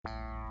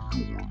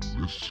You're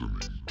listening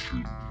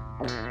to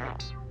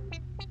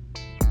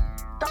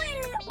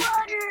Toilet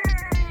water!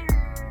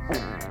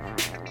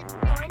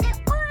 Toilet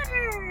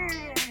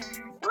water!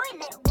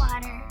 Toilet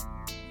water!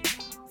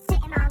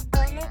 Sitting on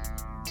toilet.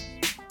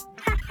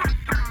 Ha ha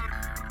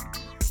ha!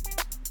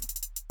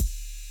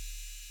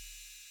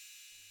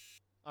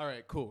 All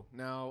right, cool.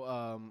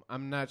 Now,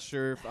 I'm not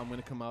sure if I'm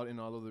gonna come out in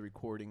all of the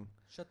recording.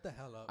 Shut the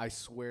hell up. I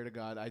swear to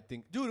God, I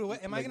think, Dude,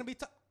 what, am I like, going to be...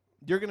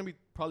 you're gonna be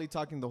probably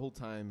talking the whole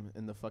time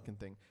in the fucking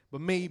thing.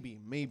 But maybe,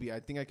 I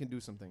think I can do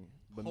something.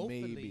 But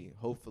Hopefully.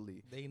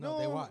 hopefully, They know,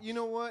 they watch. You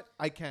know what?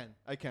 I can.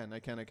 Okay.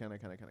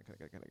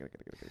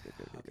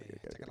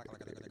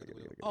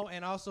 Oh,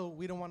 and also,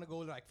 we don't want to go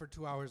like for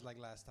 2 hours like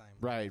last time.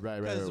 Right.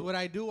 Because what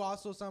I do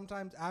also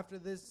sometimes after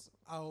this,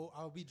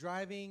 I'll be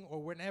driving or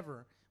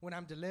whenever, when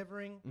I'm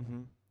delivering,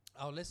 Mm-hmm.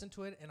 I'll listen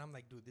to it and I'm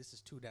like, dude, this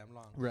is too damn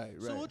long. Right.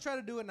 So we'll try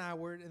to do an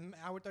hour,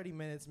 30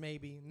 minutes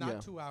maybe, not Yeah.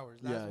 2 hours.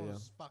 Last Yeah, one yeah.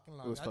 was fucking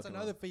long. It was That's fucking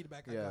another long.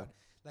 feedback I Yeah. got.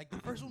 Like the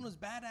first one was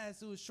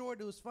badass. It was short.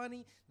 It was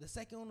funny. The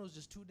second one was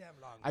just too damn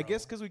long. I bro.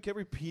 guess because we kept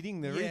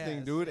repeating everything,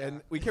 Yes, dude, yeah.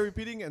 and we kept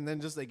repeating, and then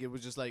just like it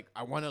was just like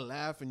I want to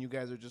laugh, and you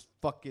guys are just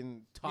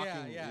fucking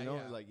talking, yeah, you know,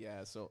 yeah. like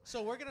So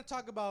So we're gonna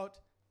talk about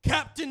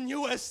Captain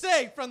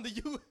USA from the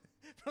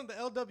from the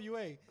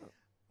LWA.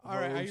 All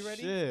right, Oh, are you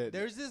ready? shit.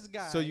 There's this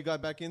guy. So you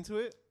got back into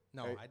it?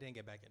 No, Right. I didn't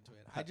get back into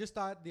it. I just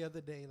thought the other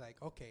day, like,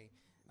 okay,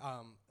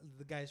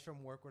 the guys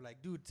from work were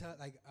like, dude,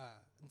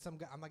 and some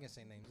guy, I'm not gonna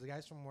say names. The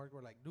guys from work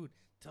were like, dude,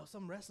 tell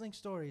some wrestling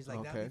stories,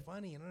 like that'd Okay. be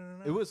funny.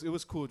 No. It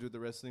was cool, dude. The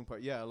wrestling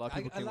part, yeah. A lot of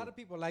people A came lot of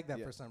people like that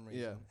Yeah, for some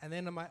reason. yeah. And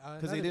then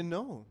because they didn't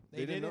know.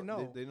 They didn't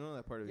know. They didn't know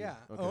that part of Yeah.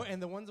 you. Oh, and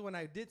the ones when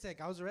I did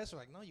take, I was a wrestler.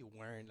 Like, no, you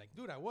weren't. Like,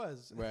 dude, I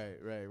was. Right.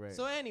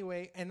 So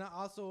anyway, and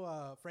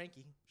also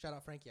Frankie. Shout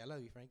out Frankie. I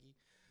love you, Frankie.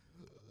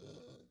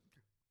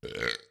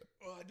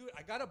 Oh, dude,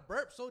 I got a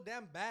burp so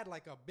damn bad,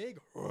 like a big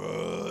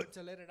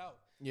to let it out.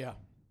 Yeah.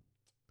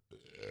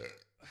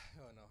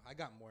 Oh no, I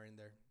got more in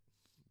there.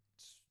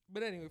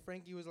 But anyway,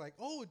 Frankie was like,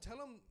 "Oh, tell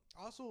him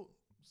also."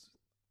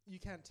 You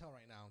can't tell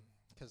right now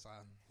because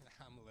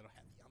I'm a little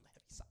heavy on the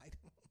heavy side.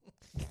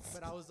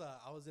 But I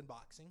was in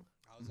boxing.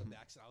 I was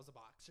a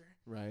boxer.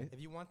 Right. If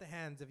you want the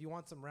hands, if you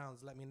want some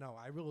rounds, let me know.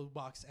 I will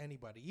box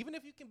anybody, even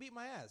if you can beat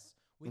my ass.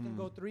 We can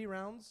go 3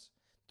 rounds.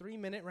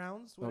 3-minute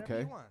rounds, whatever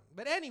Okay. you want.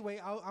 But anyway,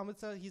 I'm gonna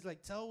tell. He's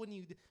like, tell when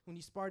you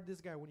sparred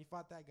this guy, when you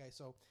fought that guy.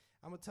 So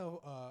I'm gonna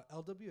tell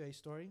LWA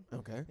story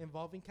Okay.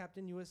 involving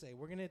Captain USA.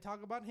 We're gonna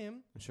talk about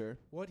him, Sure.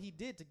 what he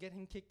did to get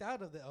him kicked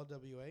out of the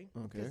LWA.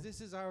 Okay. Because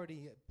this is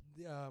already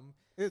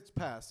It's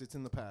past. It's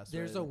in the past.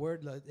 there's right? a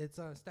word. It's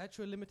a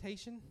statute of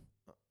limitation.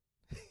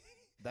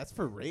 That's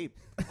for rape.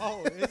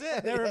 Oh, is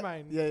it? Never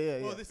mind.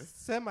 Yeah. Well, this is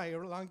semi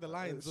along the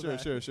lines. of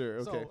that. Sure.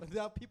 Okay. So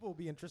now people will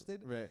be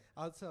interested. Right.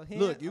 I'll tell him.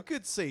 Look, you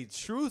could say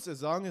truth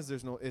as long as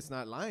it's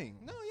not lying.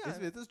 No, yeah.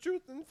 If it's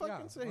truth, then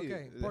fucking say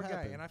okay. it. Poor guy,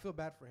 happened. and I feel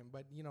bad for him.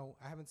 But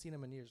I haven't seen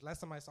him in years.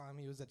 Last time I saw him,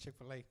 he was at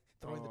Chick-fil-A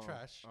throwing the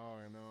trash. Oh,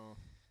 I know.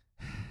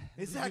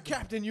 Is that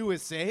Captain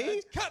USA?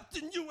 It's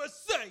Captain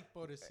USA.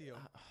 Pobrecillo.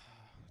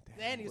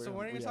 Anyway, so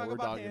we're gonna talk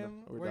about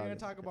him. We're gonna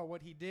talk about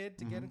what he did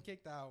to get him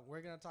kicked out.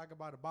 We're gonna talk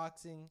about a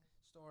boxing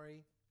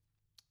story,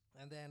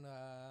 and then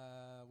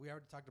we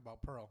already talked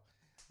about Pearl.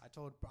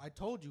 I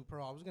told you,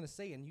 Pearl. I was gonna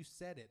say, and you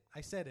said it. I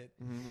said it.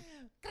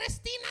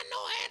 Cristina no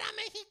era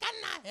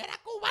mexicana, era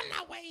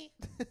cubana, güey.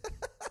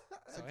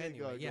 So Okay,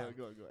 anyway,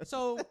 go.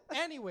 So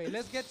anyway,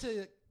 let's get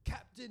to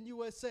Captain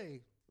USA.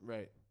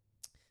 Right.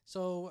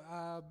 So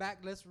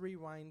let's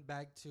rewind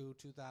back to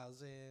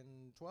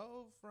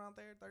 2012, around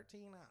there,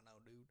 13. I don't know,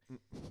 dude.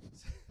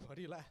 What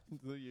do you laugh?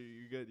 You're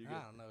good. You're good.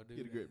 I don't know, dude.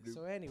 Get a grip, dude.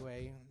 So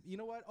anyway, you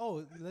know what?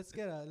 Oh, let's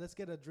get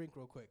a drink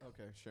real quick.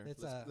 Okay, sure.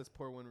 It's, Let's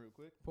pour one real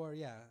quick. Pour,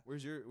 yeah.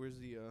 Where's the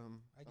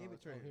I gave it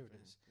it's to right him. Here it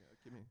is. Yeah,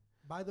 give me.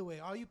 By the way,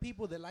 all you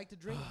people that like to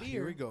drink beer,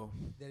 Here we go.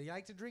 that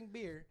like to drink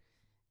beer,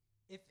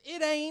 if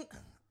it ain't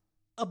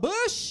a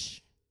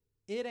bush,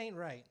 it ain't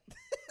right.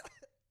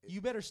 You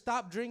better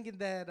stop drinking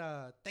that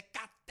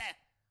Tecate,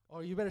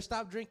 or you better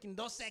stop drinking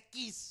Dos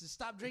Equis,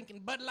 stop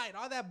drinking Bud Light,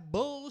 all that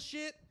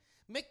bullshit.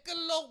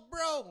 Michelob,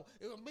 bro.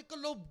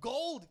 Michelob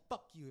Gold.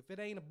 Fuck you. If it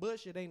ain't a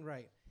bush, it ain't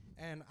right.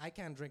 And I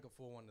can't drink a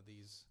full one of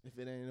these. If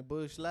it ain't a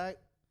bush light,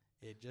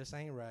 It just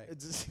ain't right.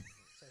 it's just.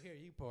 So here,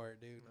 you pour it,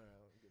 dude.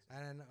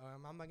 And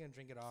I'm not gonna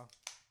drink it all.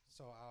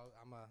 So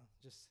I'm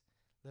just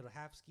little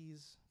half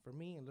skis for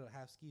me and little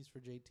half skis for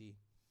JT.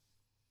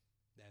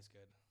 That's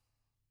good.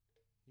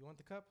 You want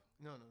the cup?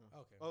 No.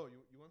 Okay. Oh,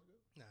 you want to go?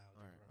 No.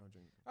 All right, I'll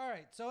drink. All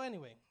right. So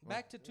anyway,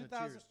 back to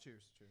 2000.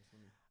 Cheers.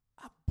 Let me.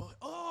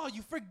 Oh,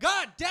 you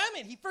forgot! Damn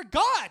it, he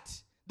forgot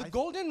the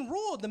golden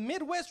rule, the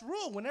Midwest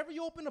rule. Whenever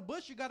you open a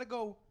bush, you gotta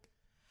go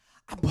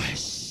a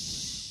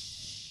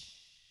bush.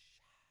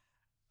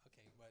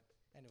 Okay, but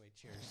anyway,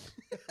 cheers.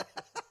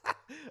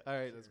 All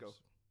right, let's go.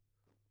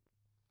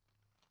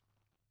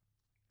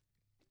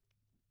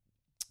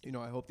 You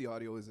know, I hope the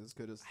audio is as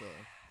good as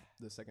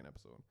the second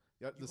episode.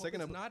 Yeah, You the hope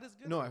second it's not as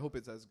good? No, I hope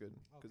it's as good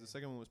because Okay. the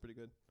second one was pretty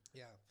good.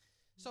 Yeah.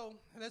 So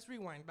let's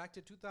rewind back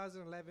to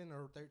 2011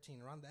 or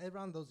 13,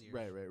 around those years.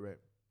 Right.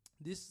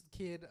 This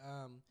kid,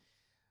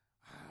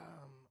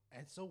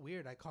 it's so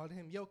weird. I called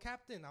him, yo,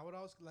 Captain. I would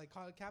always like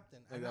call it Captain.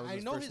 Like And that was I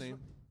his know first his. name?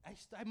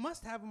 I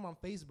must have him on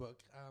Facebook.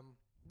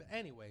 But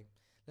anyway,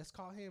 let's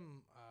call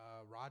him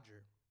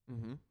Roger.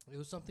 Mm-hmm. It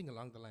was something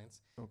along the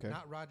lines. Okay.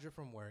 Not Roger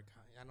from work.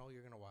 I know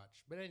you're gonna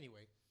watch, but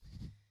anyway,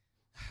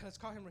 let's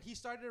call him. He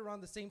started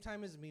around the same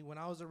time as me. When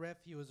I was a ref,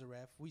 he was a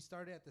ref. We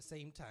started at the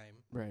same time.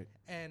 Right.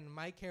 And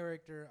my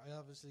character,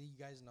 obviously, you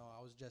guys know,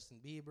 I was Justin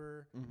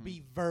Bieber, Mhm.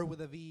 Beaver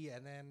with a V,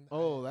 and then.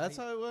 Oh, that's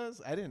how it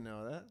was? I didn't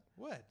know that.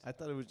 What? I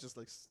thought it was just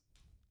like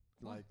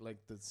What?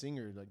 like the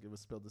singer, like it was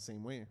spelled the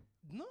same way.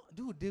 No,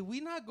 dude, did we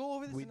not go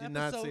over this We in did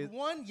not episode say-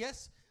 1?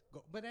 Yes.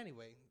 Go, but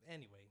anyway.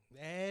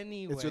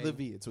 It's with a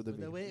V. It's with a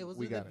V. It was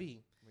we with a got V.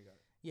 it. We got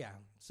it. Yeah.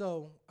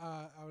 So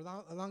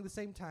along the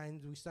same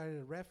times, we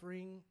started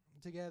refereeing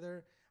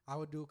together. I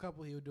would do a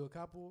couple, he would do a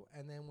couple,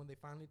 and then when they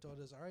finally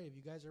told us, all right, if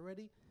you guys are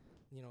ready,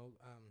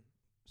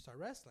 start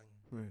wrestling.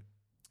 Right.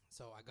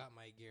 So I got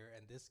my gear,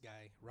 and this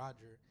guy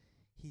Roger,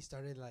 he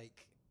started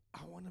like,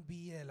 I want to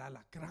be el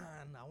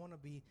alacran. I want to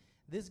be.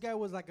 This guy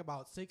was like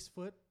about 6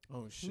 foot.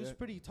 Oh He was shit.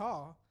 pretty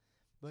tall,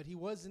 but he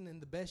wasn't in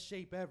the best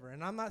shape ever.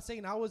 And I'm not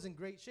saying I was in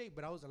great shape,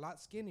 but I was a lot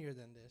skinnier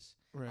than this.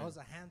 Right. I was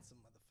a handsome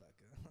motherfucker.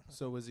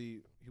 So was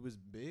he was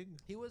big?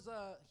 He was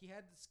he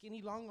had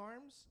skinny long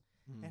arms,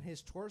 Mm. and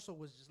his torso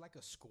was just like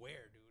a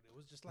square, dude. It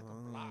was just like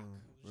a block.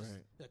 It was just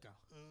right. like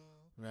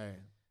a. Right.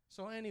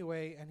 So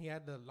anyway, and he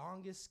had the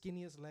longest,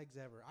 skinniest legs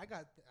ever. I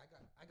got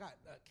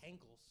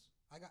cankles.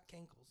 I got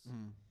cankles.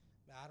 Mm.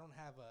 I don't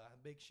have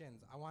big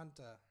shins. I want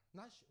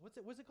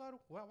what's it called?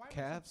 Why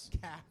Calves?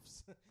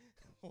 Calves.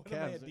 What am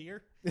I, a Calves.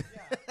 deer? Yeah.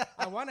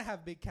 I want to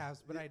have big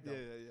calves, but I don't.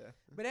 Yeah.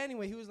 But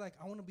anyway, he was like,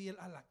 I want to be a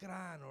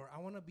alacran, or I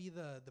want to be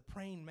the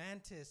praying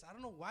mantis. I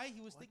don't know why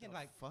he was thinking the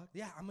like, fuck?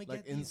 yeah, I'm gonna Like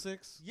get these.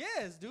 insects?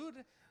 Yes, dude.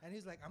 And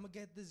he's like, I'm gonna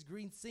get this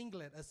green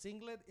singlet. A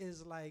singlet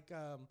is like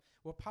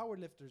what power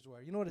lifters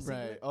wear. You know what a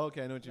singlet? Right.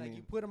 Okay, I know what you Like you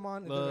mean. put them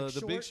on. and they're like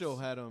The Big shorts. Show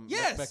had them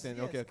Yes, back then.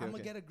 yes. Okay. I'm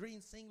gonna get a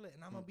green singlet,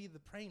 and I'm gonna be the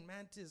praying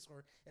mantis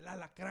or el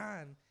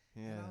alacran.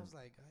 Yeah. And I was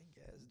like, I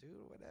guess, dude,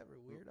 whatever,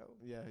 weirdo.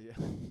 Yeah.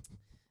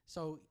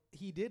 So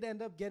he did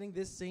end up getting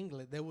this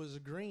singlet that was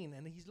green,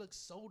 and he looks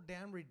so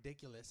damn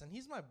ridiculous. And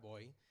he's my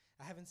boy.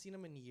 I haven't seen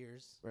him in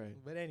years. Right.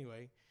 But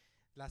anyway,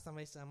 last time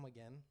I saw him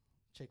again,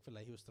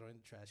 Chick-fil-A, he was throwing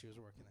the trash. He was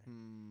working there.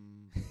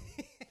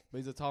 Hmm. But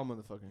he's a tall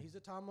motherfucker. He's a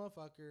tall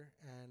motherfucker.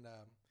 And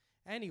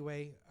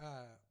anyway,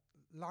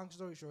 long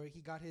story short,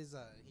 he got his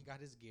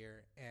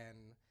gear, and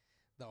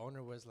the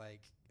owner was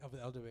like, of the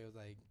elderly was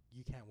like,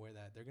 you can't wear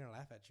that. They're gonna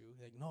laugh at you.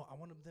 Like, no, I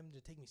want them to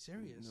take me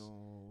serious.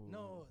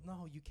 No,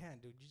 you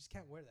can't, dude. You just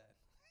can't wear that.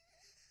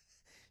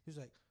 He was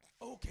like,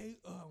 okay,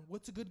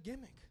 what's a good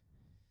gimmick?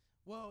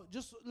 Well,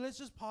 let's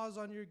just pause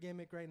on your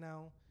gimmick right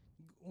now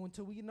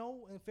until we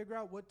know and figure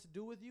out what to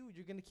do with you.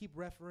 You're gonna keep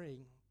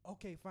refereeing.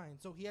 Okay, fine.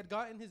 So he had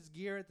gotten his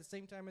gear at the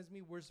same time as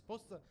me. We're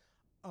supposed to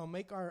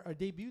make our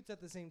debuts at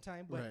the same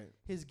time, but Right.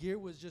 his gear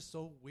was just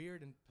so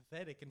weird and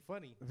pathetic and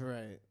funny.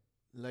 Right.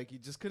 Like you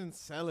just couldn't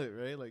sell it,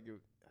 right? Like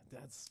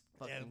that's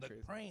fucking the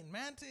crazy. praying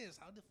mantis,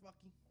 how the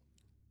fucking.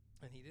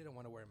 And he didn't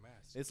want to wear a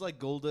mask. It's like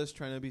Goldust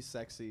trying to be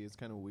sexy. It's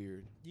kind of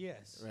weird.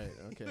 Yes. Right.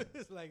 Okay.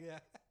 It's like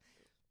that.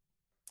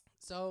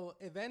 So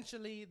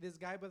eventually, this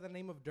guy by the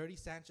name of Dirty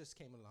Sanchez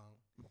came along.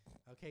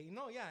 Okay,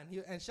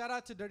 and shout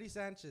out to Dirty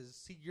Sanchez.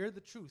 See, you're the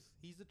truth.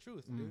 He's the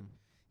truth, dude.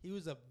 He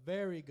was a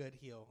very good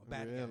heel, a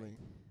bad Really?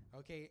 guy.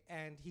 Okay,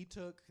 and he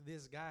took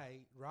this guy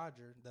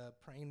Roger, the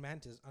praying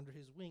mantis, under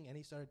his wing, and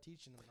he started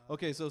teaching him.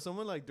 Okay, so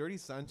someone like Dirty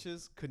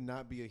Sanchez could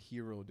not be a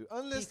hero, dude.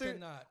 Unless He could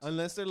not.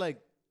 unless they're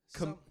like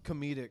Some-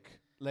 comedic.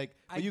 Like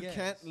I but you guess.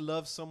 can't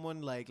love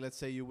someone like, let's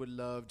say you would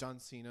love John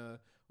Cena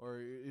or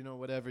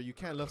whatever. You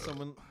can't love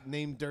someone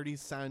named Dirty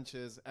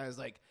Sanchez as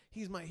like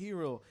he's my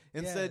hero.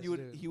 Instead, Yes,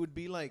 he would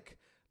be like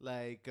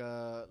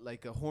a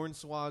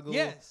Hornswoggle,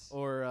 Yes.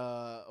 or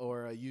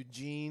a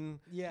Eugene.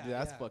 Yeah,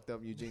 that's yeah. fucked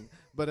up, Eugene.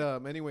 But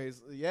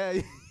anyways, yeah. I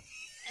can't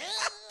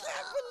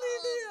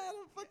believe he had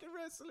a fucking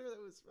wrestler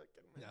that was fucking.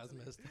 Yeah, that was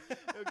messed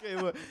messed. Okay,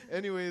 well,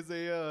 anyways,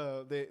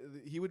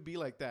 he would be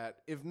like that.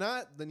 If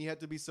not, then you have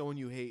to be someone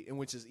you hate, and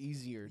which is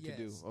easier to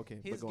do. Yes. Okay,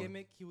 His but go on.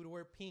 gimmick, he would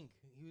wear pink.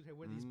 He would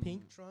wear these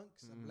pink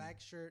trunks, a black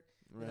shirt,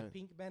 with a Right.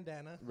 pink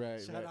bandana. Right,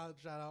 Shout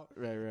right. out.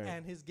 Right.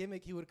 And his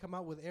gimmick, he would come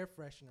out with air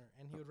freshener,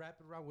 and he would wrap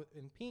it around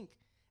in pink,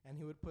 and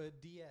he would put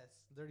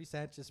DS, Dirty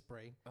Sanchez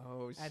spray,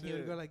 Oh shit! and he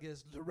would go like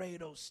this: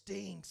 Laredo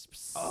stinks.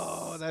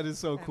 oh, that is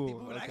so And cool.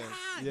 people were like, Okay.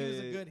 "Ah!" He was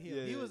a good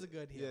heel. He was a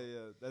good heel.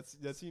 Yeah.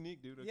 That's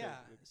unique, dude. Okay. Yeah.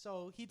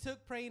 So he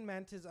took praying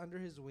mantis under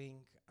his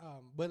wing,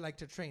 but like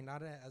to train,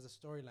 not as a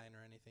storyline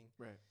or anything.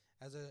 Right.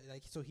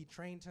 So he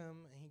trained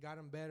him and he got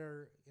him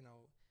better,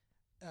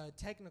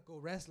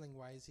 technical wrestling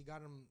wise. He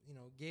got him,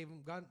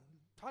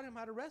 taught him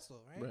how to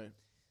wrestle, right? Right.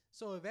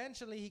 So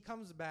eventually he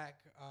comes back,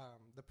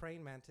 the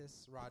praying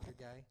mantis Roger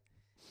guy,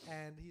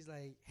 and he's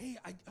like, "Hey,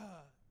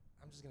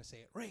 I'm just gonna say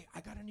it, Ray.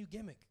 I got a new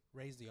gimmick."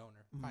 Ray's the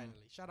owner.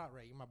 Finally, shout out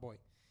Ray, you're my boy.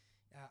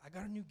 I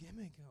got a new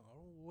gimmick.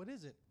 Oh, what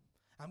is it?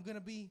 I'm gonna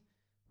be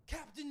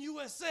Captain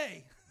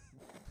USA.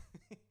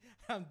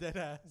 I'm dead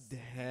ass.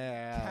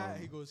 Damn.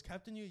 He goes,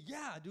 Captain U.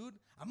 Yeah, dude,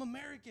 I'm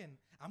American.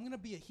 I'm gonna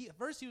be a heel.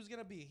 First, he was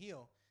gonna be a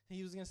heel.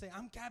 He was gonna say,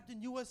 I'm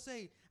Captain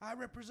USA. I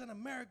represent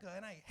America,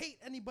 and I hate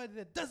anybody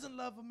that doesn't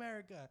love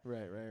America.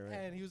 Right.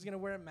 And he was gonna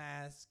wear a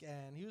mask,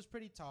 and he was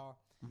pretty tall.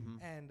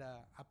 Mm-hmm. And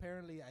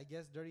apparently, I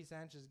guess Dirty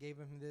Sanchez gave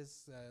him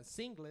this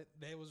singlet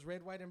that was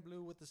red, white, and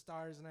blue with the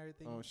stars and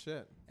everything. Oh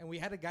shit. And we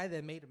had a guy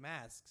that made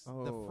masks. The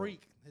Oh.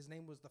 Freak. His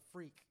name was the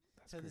Freak.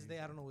 That's To this day,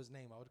 crazy. I don't know his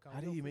name. I would call How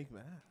him do Yo you Freak.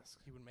 make masks?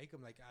 He would make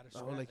them like out of Oh,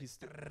 scrap, like he's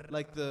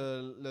like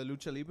the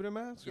Lucha Libre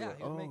mask? Yeah, Or-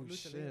 he would make oh Lucha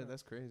shit, Libre.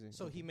 that's crazy.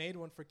 So he made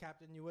one for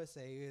Captain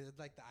USA.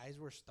 Like the eyes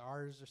were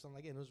stars or something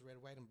like that. And it was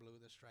red, white, and blue.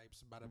 The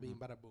stripes, bada bing,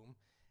 Mm-hmm. bada boom,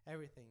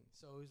 everything.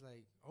 So he's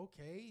like,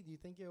 okay, do you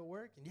think it'll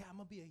work? And yeah, I'm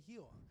gonna be a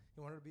heel. He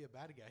wanted to be a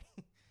bad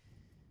guy.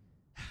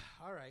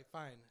 All right,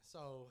 fine.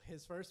 So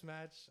his first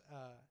match,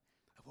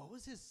 what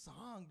was his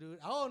song, dude?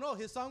 Oh no,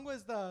 his song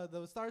was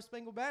the Star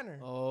Spangled Banner.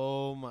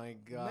 Oh my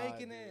god.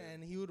 Making it,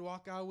 and he would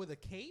walk out with a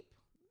cape.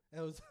 It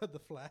was the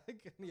flag,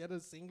 and he had a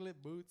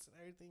singlet, boots, and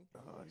everything.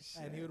 Oh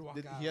shit. And he would walk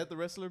Did out. He had the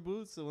wrestler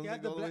boots, the ones He that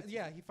had go the all the way bla-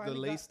 yeah, he the finally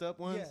got- laced up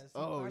ones. Yes, he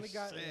oh finally shit.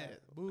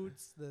 got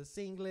boots, the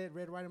singlet,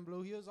 red, white, and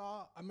blue. He was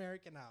all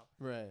American out,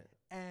 Right.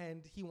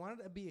 and he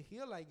wanted to be a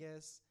heel, I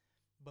guess.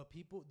 But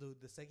people,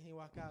 dude, the second he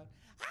walked out,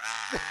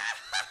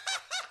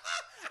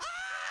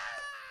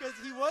 because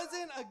he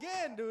wasn't.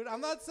 Again, dude,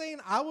 I'm not saying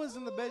I was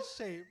in the best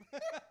shape.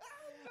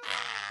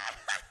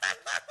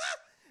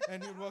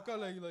 And he'd walk out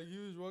like he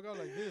would walk out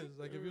like this,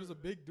 like if he was a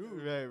big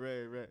dude.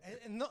 Right.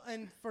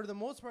 And for the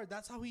most part,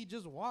 that's how he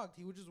just walked.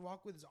 He would just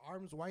walk with his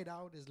arms wide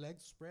out, his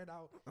legs spread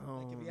out,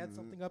 like if he had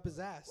something up his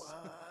ass.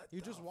 He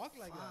would just walk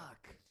like that.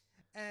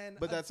 And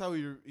But that's how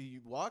he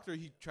walked, or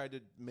he tried to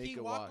make he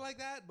a walked walk. like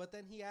that, but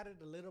then he added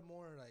a little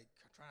more, like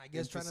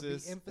trying to be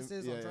Emphasis.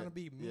 emphasis Yeah, on trying yeah. to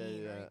be Yeah,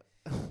 mean. yeah.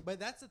 Right? But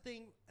that's the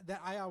thing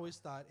that I always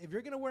thought: if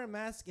you're gonna wear a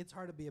mask, it's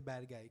hard to be a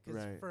bad guy.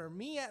 Because Right. for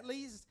me, at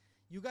least,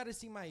 you got to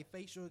see my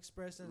facial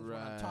expressions when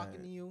I'm talking to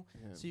Right. you,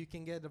 Yeah. so you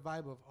can get the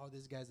vibe of, oh,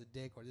 this guy's a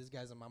dick, or this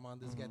guy's a mama,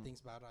 this guy thinks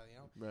about it, you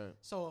know. Right.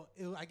 So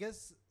I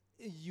guess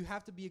you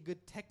have to be a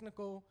good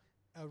technical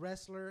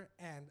wrestler,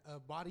 and a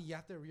body.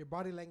 Your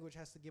body language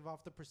has to give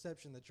off the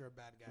perception that you're a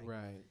bad guy.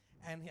 Right.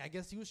 And I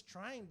guess he was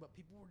trying, but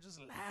people were just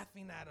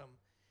laughing at him.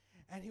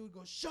 And he would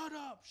go, shut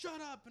up,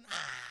 and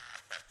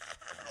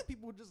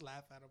people would just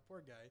laugh at him,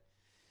 poor guy.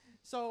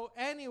 So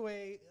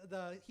anyway,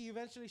 he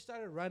eventually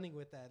started running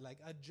with that, like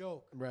a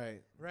joke,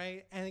 Right.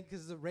 right? And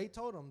because Ray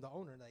told him, the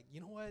owner, like,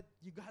 you know what,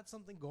 you got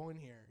something going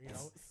here. You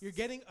know, you're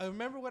getting.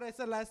 Remember what I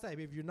said last time?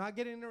 If you're not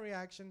getting a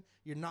reaction,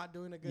 you're not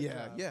doing a good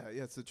job. Yeah.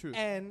 It's the truth.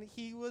 And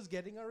he was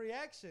getting a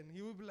reaction.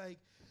 He would be like,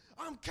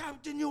 I'm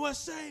Captain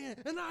USA,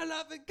 and I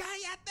love it.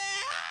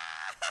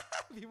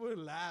 Cállate! People would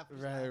laugh.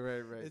 just laugh.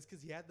 Right. It's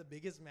because he had the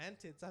biggest man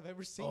tits I've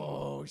ever seen.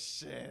 Oh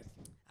shit.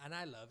 And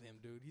I love him,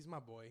 dude. He's my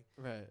boy.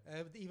 Right.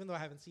 Even though I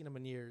haven't seen him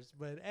in years.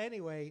 But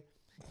anyway,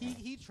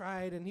 he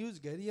tried, and he was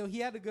good. You know, he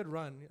had a good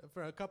run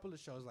for a couple of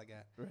shows like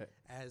that. Right.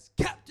 As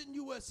Captain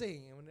USA.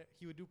 And when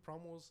he would do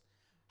promos,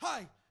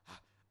 hi,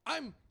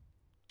 I'm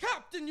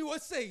Captain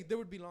USA. There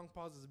would be long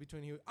pauses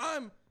between you.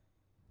 I'm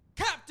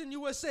Captain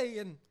USA,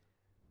 and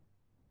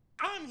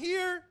I'm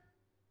here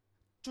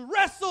to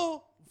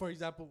wrestle, for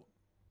example,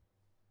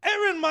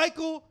 Aaron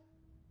Michael,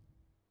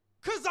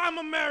 because I'm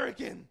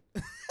American.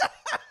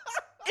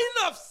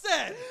 Enough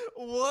said.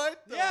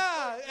 What? the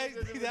Yeah, fuck? and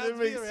That that's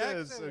makes the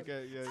reaction. sense.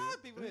 Okay. Yeah.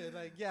 People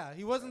like, yeah,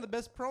 he wasn't the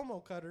best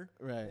promo cutter,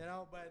 Right. you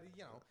know, but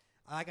you know,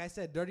 like I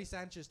said, Dirty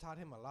Sanchez taught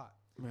him a lot,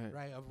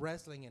 Right. of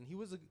wrestling, and he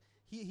was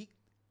he.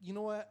 You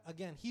know what?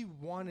 Again, he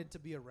wanted to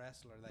be a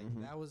wrestler.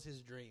 Like that was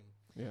his dream.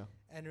 Yeah.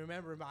 And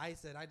remember, I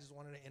said I just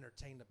wanted to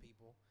entertain the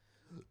people.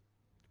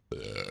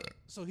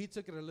 So he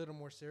took it a little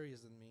more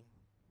serious than me.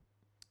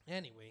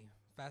 Anyway,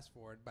 fast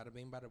forward, bada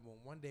bing, bada boom.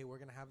 One day we're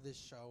gonna have this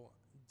show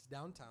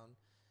downtown.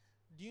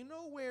 Do you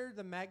know where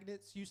the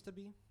Magnets used to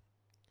be?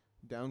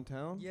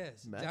 Downtown.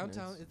 Yes, Magnets.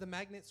 downtown is the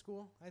Magnet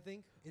School. I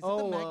think. Is Oh,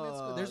 it the Magnet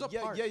School? There's a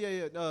park.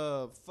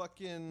 Yeah.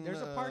 Fucking.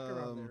 There's a park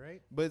around there,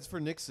 right? But it's for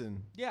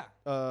Nixon. Yeah,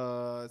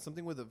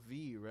 Something with a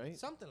V, right?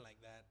 something like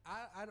that.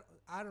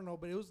 I don't know,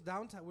 but it was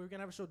downtown. We were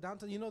gonna have a show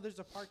downtown. You know, there's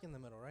a park in the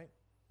middle, right?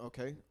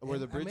 Okay. Where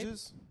the And I may- bridge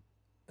is?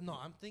 No,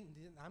 I'm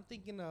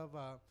thinking of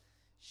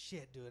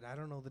shit, dude. I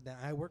don't know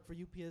I work for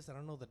UPS. I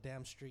don't know the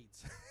damn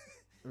streets.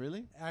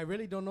 Really? I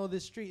really don't know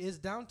this street. It's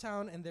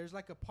downtown, and there's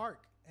like a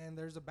park, and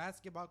there's a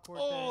basketball court.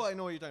 Oh, there. I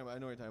know what you're talking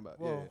about.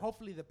 Well, yeah.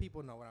 hopefully the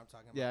people know what I'm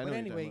talking about. Yeah, I know but what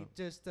you're talking anyway, about.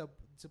 just to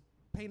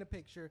paint a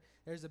picture,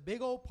 there's a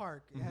big old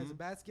park. It has a Mhm.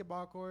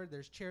 basketball court.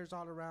 There's chairs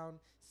all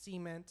around,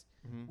 cement.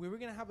 Mhm. We were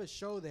gonna have a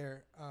show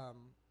there.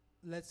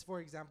 For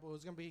example, it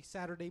was gonna be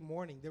Saturday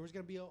morning. There was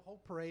gonna be a whole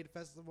parade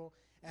festival,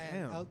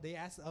 and Damn. they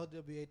asked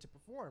LWA to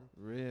perform.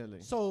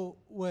 Really? So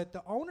what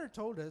the owner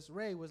told us,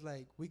 Ray, was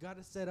like, we got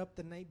to set up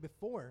the night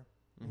before.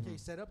 Okay,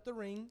 set up the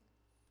ring.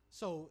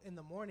 So in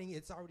the morning,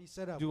 it's already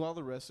set up. Do all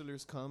the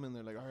wrestlers come and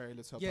they're like, all right,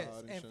 let's help Yes,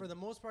 out? and shit? for the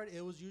most part,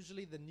 it was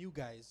usually the new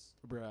guys.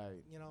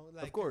 Right. You know,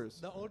 like course.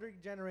 the older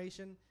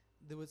generation,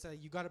 they would say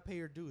you got to pay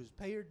your dues.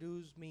 Pay your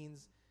dues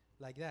means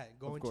like that.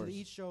 Going to course.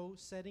 each show,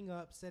 setting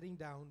up, setting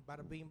down,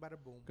 bada bing, bada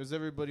boom. Because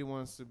everybody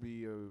wants to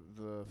be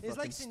the It's fucking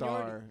like star.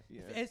 seniority.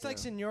 Yeah, It's like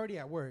seniority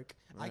at work.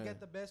 I Right. get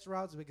the best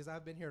routes because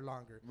I've been here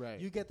longer. Right.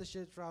 You get the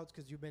shit routes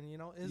because you've been,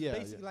 it's Yeah,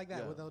 basically yeah, like that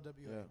yeah, with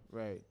LWA. Yeah,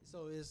 right.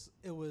 So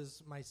it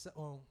was myself.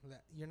 Oh,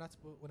 you're not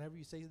supposed. Whenever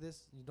you say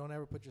this, you don't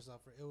ever put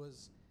yourself. It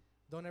was.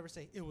 Don't ever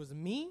say it was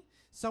me,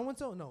 so and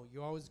so. No,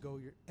 you always go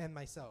and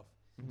myself.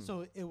 Mhm.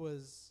 So it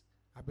was.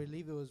 I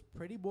believe it was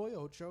Pretty Boy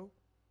Ocho,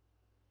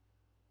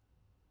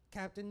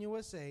 Captain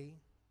USA,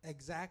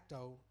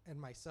 Exacto, and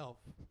myself.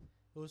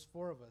 It was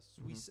 4 of us.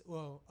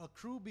 A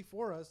crew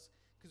before us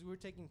because we were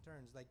taking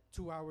turns, like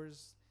 2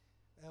 hours.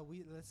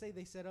 Let's say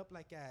they set up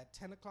like at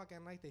 10 o'clock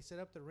at night. They set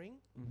up the ring,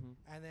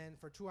 and then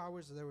for 2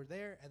 hours they were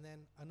there, and then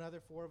another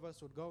 4 of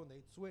us would go and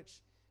they'd switch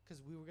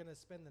because we were gonna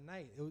spend the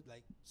night. It was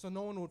like so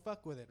no one would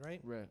fuck with it,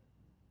 right? Right.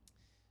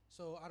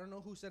 So I don't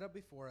know who set up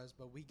before us,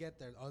 but we get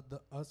there.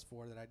 Us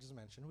 4 that I just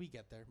mentioned, we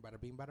get there. Bada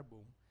bing, bada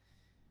boom.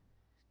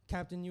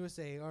 Captain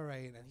USA, all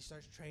right, and he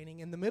starts training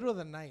in the middle of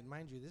the night,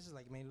 mind you. This is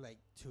like maybe like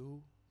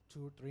 2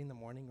 or 3 in the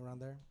morning around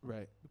there.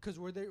 Right. Because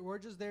we're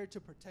just there to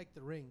protect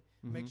the ring,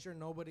 make Mhm. sure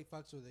nobody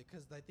fucks with it.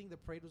 Because I think the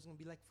parade was gonna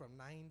be like from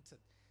 9 to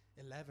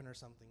 11 or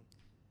something,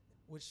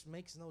 which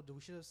makes we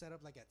should have set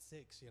up like at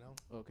 6.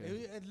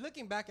 Okay.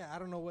 Looking back at, I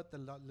don't know what the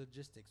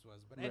logistics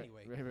was, but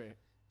anyway. Right.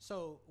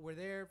 So we're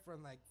there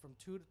from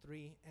 2 to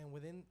 3, and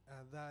within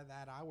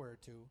that hour or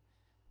two,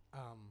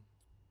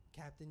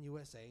 Captain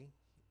USA,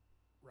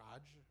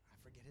 Raj, I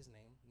forget his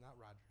name, not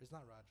Roger. It's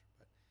not Roger,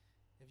 but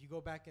if you go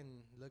back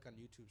and look on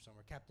YouTube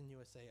somewhere, Captain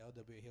USA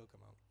LWA, he'll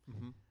come out.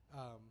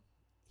 Mm-hmm.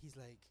 He's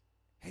like,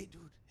 "Hey,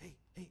 dude, hey,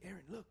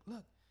 Aaron, look." I'm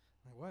like,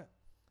 what?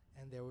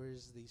 And there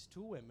was these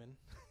 2 women,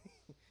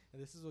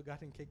 and this is what got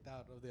him kicked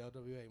out of the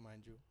LWA,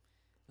 mind you.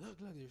 Look,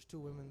 there's 2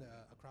 women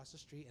across the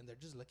street, and they're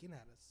just looking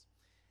at us.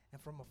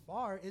 And from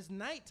afar, it's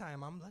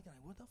nighttime. I'm looking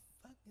like, what the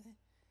fuck?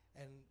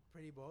 And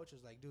Pretty Boch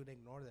was like, dude,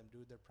 ignore them,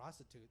 dude. They're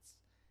prostitutes.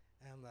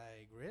 And I'm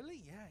like, really?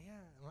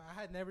 Yeah. Well, I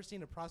had never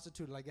seen a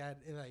prostitute like that.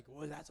 And like,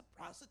 well, that's a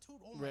prostitute?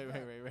 Oh, my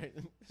God. Right.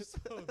 So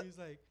he's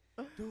like,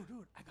 dude,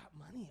 I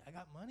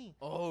got money.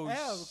 Oh,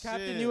 Yeah, shit.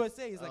 Captain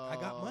USA. He's like, I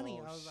got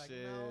money. I was like,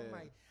 shit. no,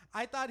 my.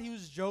 I thought he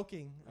was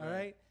joking, all Right.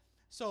 right?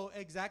 So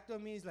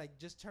Exacto me is like,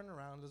 just turn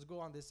around. Let's go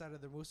on this side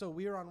of the room. So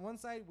we were on one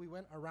side. We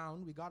went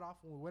around. We got off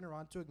and we went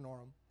around to ignore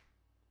him.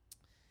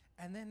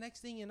 And then next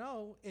thing you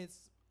know, it's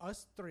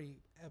us 3,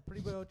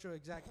 Pretty Boy Ocho,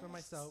 Exacto, and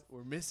myself.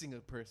 We're missing a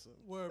person.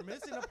 We're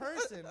missing a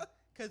person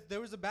because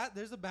there's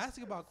a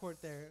basketball court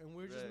there, and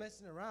we're just Right.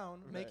 messing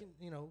around, Right.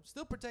 making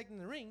still protecting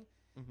the ring.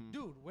 Mm-hmm.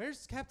 Dude,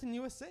 where's Captain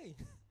USA?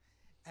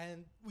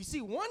 And we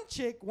see one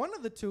chick, one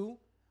of the 2,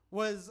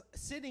 was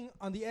sitting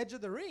on the edge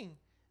of the ring.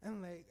 And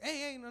I'm like,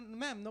 hey, no,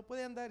 ma'am, no puede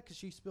andar, because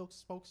she spoke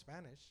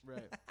Spanish.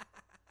 Right.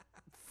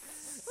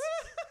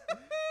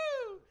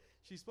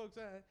 She spoke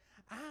Spanish.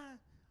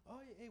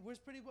 Hey, where's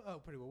Pretty Boy? Oh,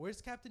 Pretty Boy.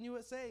 Where's Captain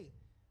USA?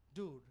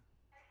 Dude,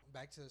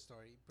 back to the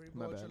story. Pretty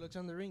My Boy bad. looks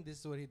on the ring. This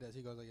is what he does.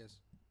 He goes like this.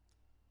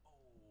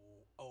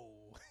 Oh.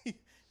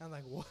 I'm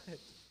like, what? And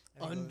he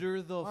goes,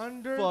 Under the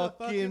Under the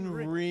fucking fucking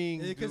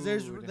ring, because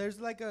dude. there's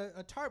like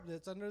a tarp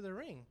that's under the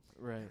ring.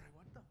 Right. I'm like,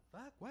 what the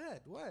fuck?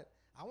 What?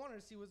 I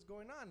wanted to see what's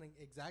going on. And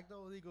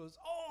Exacto, he goes,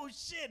 oh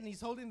shit, and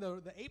he's holding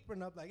the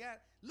apron up like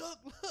that. Look.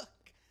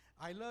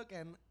 I look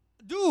and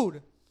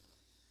dude,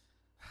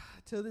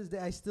 till this day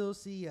I still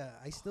see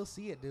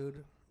it,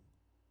 dude.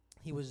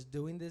 He was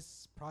doing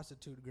this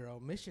prostitute girl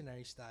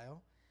missionary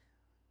style.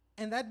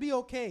 And that'd be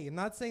okay. I'm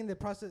not saying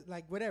that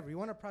whatever. You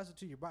want to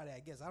prostitute your body, I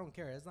guess. I don't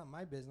care. It's not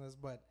my business.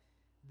 But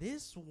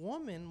this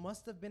woman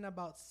must have been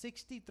about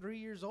 63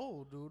 years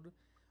old, dude.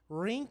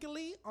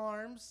 Wrinkly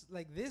arms,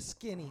 like this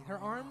skinny. Her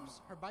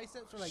arms, her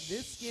biceps were like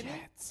this skinny.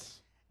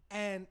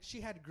 And she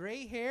had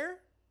gray hair.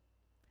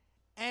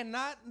 And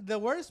the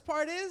worst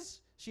part is,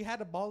 she had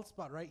a bald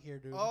spot right here,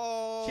 dude.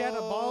 Oh, She had a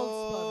bald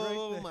spot right there.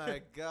 Oh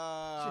my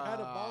God. She had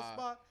a bald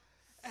spot.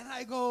 And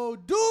I go,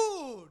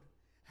 dude.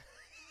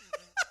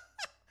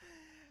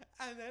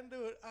 And then,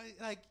 dude,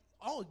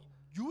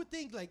 you would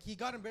think, like, he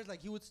got embarrassed,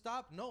 like, he would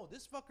stop. No,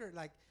 this fucker,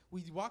 like,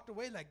 we walked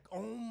away, like,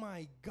 oh,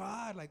 my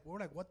God. Like, we're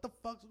like, what the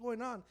fuck's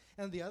going on?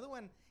 And the other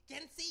one,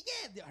 can't see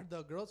it.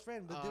 The girl's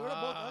friend, they were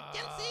both,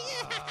 can't see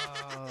it.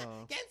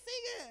 Can't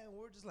see it. And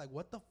we're just like,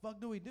 what the fuck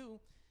do we do?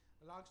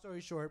 Long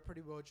story short,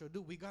 Pretty Bocho,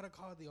 dude, we got to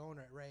call the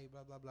owner, Ray,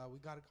 blah, blah, blah. We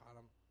got to call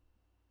him.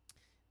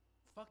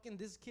 Fucking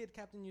this kid,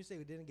 Captain USA,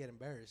 we didn't get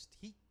embarrassed.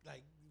 He,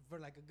 like, for,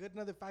 like, a good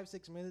another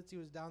 5-6 minutes, he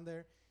was down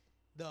there.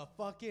 The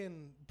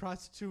fucking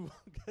prostitute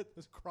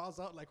crawls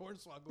out like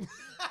Hornswoggle.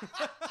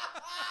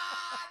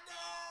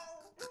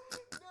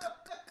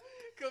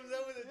 Comes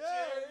out with a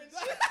chair.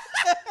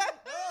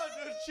 Oh,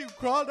 dude, she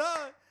crawled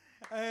out.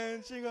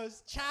 And she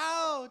goes,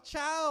 chow,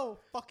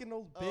 fucking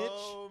old bitch.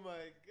 Oh my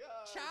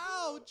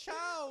God.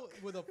 Chow,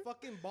 with a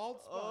fucking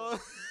bald spot. Oh.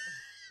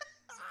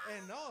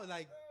 And no,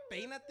 like,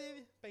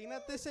 peínate,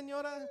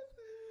 señora.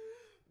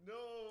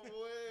 No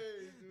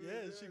way, dude.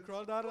 Yeah, she That's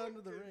crawled out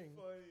under the fucking ring.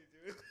 Funny,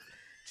 dude.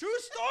 True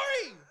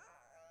story.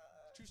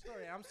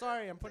 I'm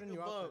sorry, I'm putting Take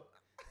you a out.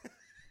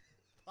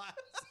 bump.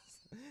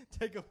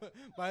 taking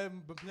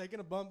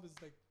a bump is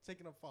like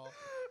taking a fall.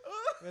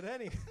 But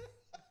anyway,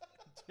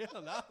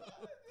 chill out.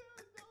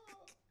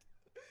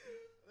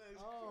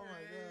 Oh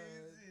my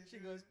god! She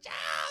goes,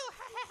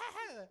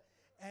 "Ciao!"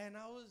 And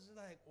I was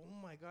like,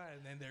 "Oh my god!"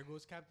 And then there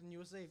goes Captain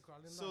USA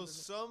crawling. So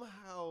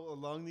somehow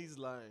along these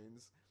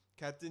lines,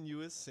 Captain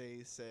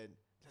USA said,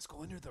 "Let's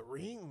go under the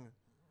ring."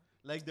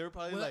 Like they're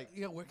probably like,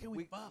 yeah, where can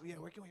we fuck? Yeah,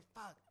 where can we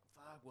fuck?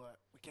 Fuck what?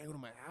 We can't go to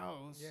my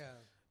house. Yeah.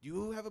 Do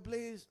you have a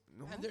place?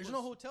 No. And there's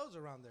no hotels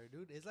around there,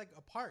 dude. It's like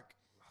a park.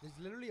 There's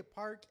literally a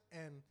park,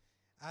 and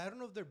I don't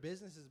know if they're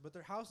businesses, but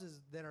they're houses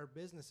that are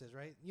businesses,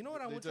 right? You know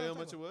what I They want tell to you how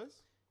much it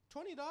was?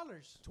 $20.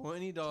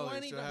 $20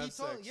 to have He told,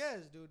 sex.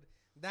 yes, dude.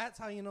 That's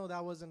how you know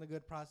that wasn't a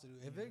good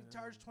prostitute. If they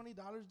charged $20,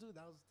 dude,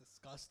 that was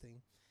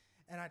disgusting.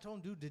 And I told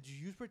him, dude, did you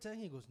use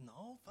pretend? He goes,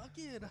 no, fuck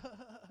it.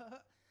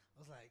 I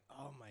was like,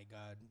 oh my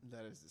god,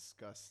 That is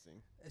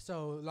disgusting.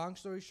 So long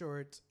story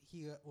short,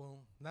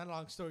 not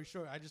long story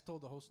short. I just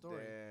told the whole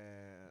story.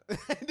 Damn.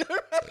 What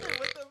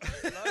the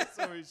fuck? Long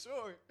story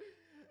short.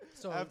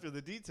 So After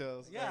the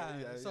details.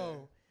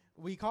 So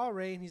we call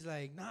Ray and he's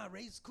like, nah,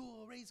 Ray's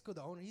cool. Ray's cool.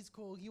 The owner, he's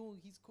cool.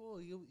 He's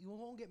cool. You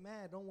won't get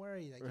mad. Don't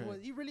worry. Like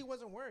Right. he really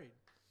wasn't worried.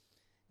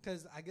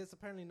 Because I guess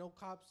apparently no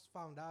cops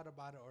found out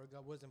about it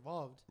or was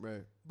involved.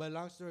 Right. But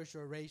long story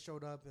short, Ray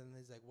showed up and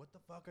he's like, what the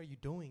fuck are you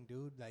doing,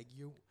 dude? Like,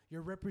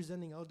 you're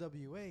representing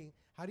LWA.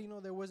 How do you know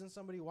there wasn't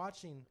somebody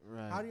watching?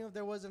 Right. How do you know if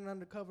there wasn't an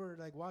undercover,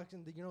 like,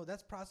 watching?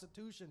 That's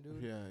prostitution,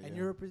 dude. Yeah, And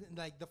yeah. you're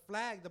like, the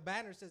flag, the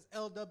banner says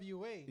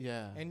LWA.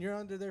 Yeah. And you're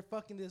under there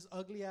fucking this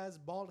ugly-ass,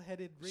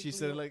 bald-headed, She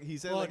said it like he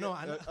said well, like no,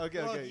 I know. okay,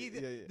 Well, okay.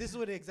 Yeah. This is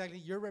what exactly,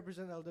 you're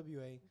representing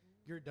LWA.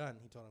 You're done,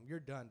 he told him. You're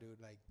done, dude.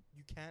 Like,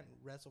 you can't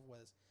wrestle with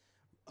us.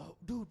 Oh,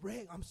 dude,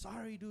 Ray, I'm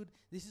sorry, dude.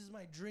 This is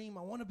my dream.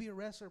 I want to be a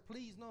wrestler.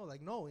 Please, no.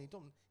 Like, no.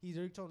 He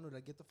already told him,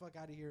 like, get the fuck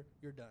out of here.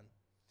 You're done.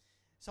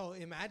 So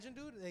imagine,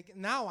 dude. Like,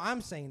 now I'm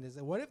saying this.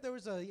 What if there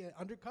was a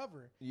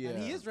undercover? Yeah.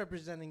 And he is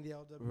representing the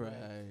LWA.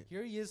 Right.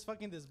 Here he is,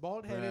 fucking this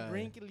bald-headed, Right.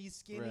 wrinkly,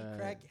 skinny, Right.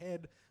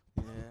 crackhead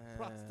Yeah,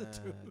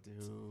 prostitute.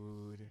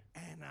 dude.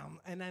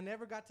 And I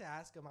never got to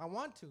ask him. I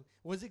want to.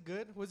 Was it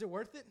good? Was it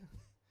worth it?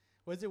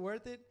 Was it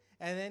worth it?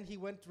 And then he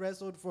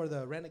wrestled for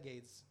the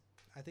Renegades.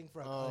 I think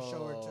for a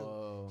show or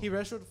two. He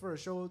wrestled for a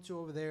show or two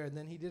over there, and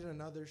then he did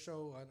another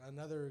show on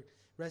another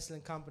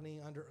wrestling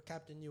company under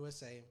Captain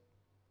USA.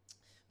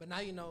 But now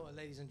you know,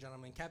 ladies and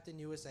gentlemen, Captain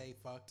USA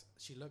fucked.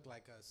 She looked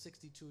like a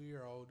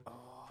 62-year-old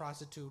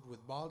prostitute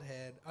with bald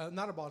head.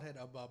 Not a bald head,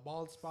 a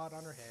bald spot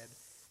on her head,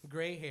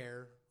 gray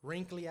hair,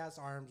 wrinkly-ass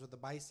arms with the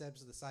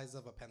biceps the size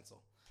of a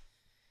pencil.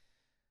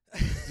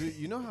 Dude,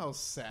 you know how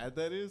sad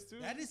that is,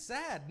 dude? That is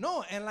sad.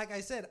 No, and like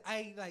I said,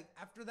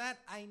 after that,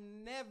 I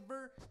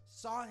never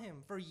saw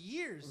him for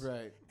years.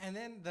 Right. And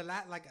then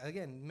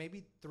again,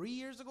 maybe 4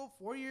 years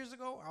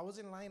ago, I was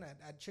in line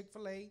at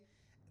Chick-fil-A,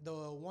 the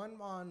one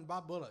on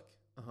Bob Bullock,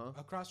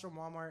 across from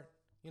Walmart.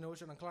 You know,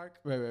 which one on Clark?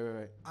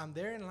 Right. I'm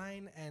there in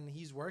line, and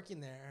he's working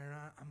there,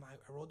 and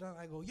I roll down,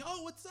 I go,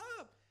 yo, what's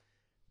up?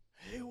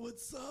 Hey,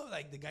 what's up?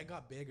 Like, the guy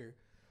got bigger.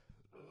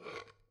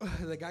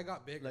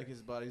 Like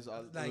his body's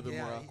a Like, little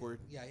bit more awkward.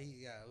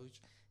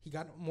 He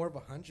got more of a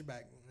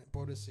hunchback,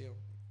 Portisio,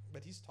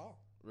 but he's tall.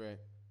 Right.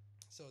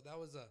 So that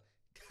was a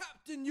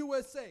Captain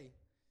USA.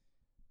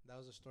 That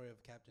was a story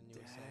of Captain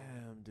USA.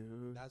 Damn,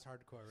 dude. That's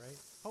hardcore, right?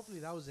 Hopefully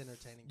that was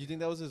entertaining. You think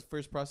that was his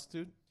first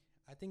prostitute?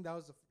 I think that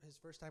was his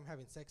first time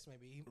having sex.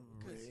 Maybe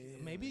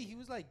Really? maybe he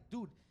was like,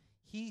 dude.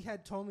 He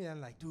had told me that,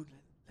 like, dude,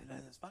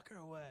 let's fuck her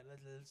or what?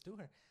 Let's do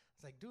her.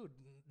 It's like, dude,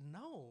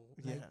 no.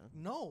 Like, Yeah.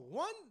 no.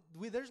 One,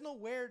 there's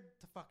nowhere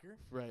to fuck her.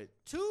 Right.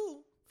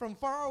 Two, from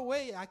far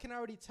away, I can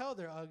already tell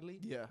they're ugly.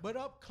 Yeah. But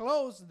up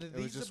close, It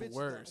was just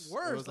worse.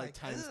 Worse. It was like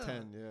times ugh.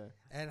 10, yeah.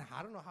 And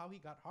I don't know how he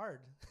got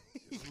hard.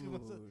 He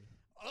was a-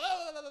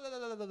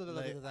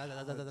 Like,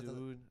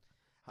 dude.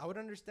 I would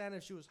understand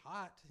if she was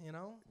hot, you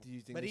know. Do you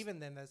think But this- even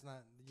then, that's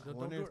not. I Don't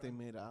wonder do if it. they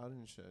made out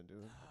and shit,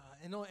 dude.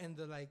 And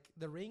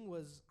the ring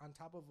was on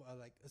top of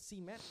like a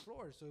cement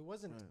floor, so it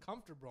wasn't Right.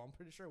 comfortable. I'm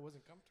pretty sure it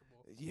wasn't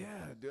comfortable.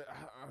 Yeah, dude.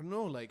 I don't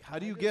know. Like, how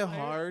do you get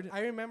hard?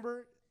 I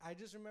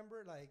just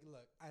remember, like,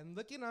 look, I'm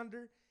looking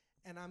under,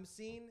 and I'm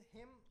seeing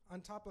him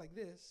on top like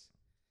this,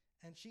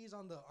 and she's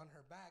on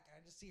her back, and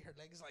I just see her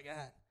legs like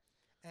that,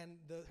 and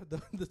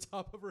the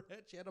top of her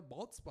head, she had a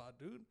bald spot,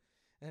 dude,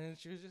 and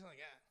she was just like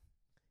that,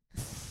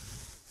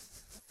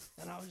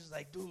 and I was just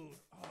like, dude,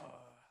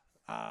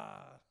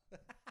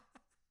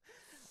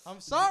 I'm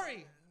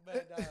sorry,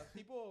 but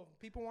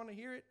people want to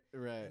hear it,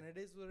 Right. and it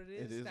is what it It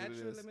is. is what it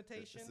Statute of is.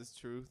 limitation. This is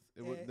truth.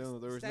 Yeah, No,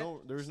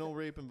 there was no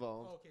rape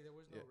involved. Oh, okay, there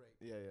was no yeah.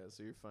 rape. Yeah,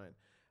 so you're fine.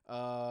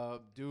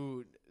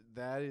 Dude,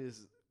 that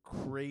is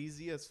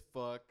crazy as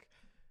fuck.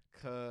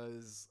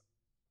 Cause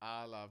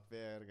a la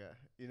verga,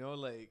 you know,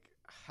 like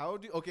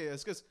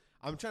it's because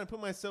I'm trying to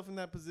put myself in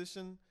that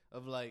position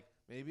of like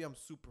maybe I'm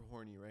super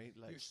horny, right?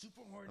 Like You're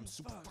super horny. I'm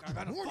super fuck. fucking I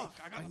gotta horny. fuck.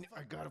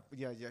 I gotta,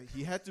 yeah.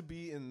 He had to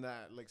be in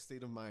that like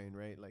state of mind,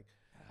 right? Like,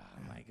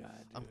 Oh my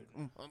god,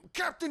 dude. I'm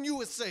Captain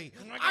USA.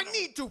 I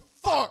need to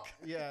fuck.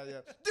 Yeah.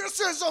 This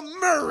is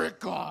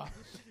America,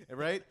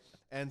 right?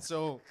 And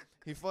so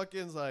He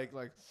fucking's like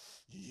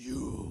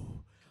you.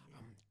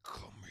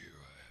 Come here,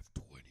 I have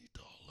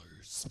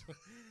 $20.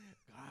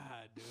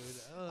 God,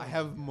 dude. I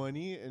have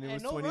money, and it And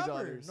was no $20.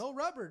 rubber. No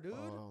rubber, dude.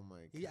 Oh my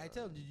god. I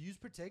tell him, did you use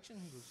protection?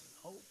 He goes,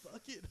 oh,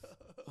 fuck it.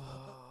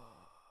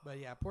 But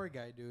yeah, poor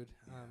guy, dude.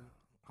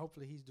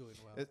 Hopefully he's doing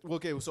well.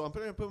 Okay, so I'm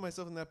gonna put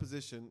myself in that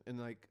position, and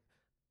like,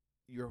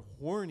 you're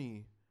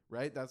horny,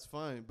 right? That's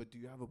fine, but do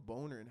you have a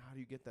boner, and how do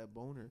you get that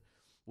boner?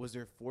 Was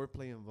there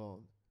foreplay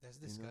involved? That's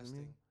You know what I disgusting.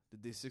 mean?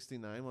 Did they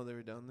 69 while they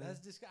were down there?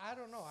 That's I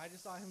don't know. I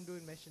just saw him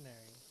doing missionary.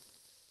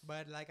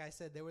 But like I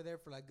said, they were there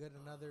for like good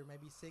another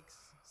maybe 6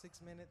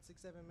 minutes,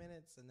 7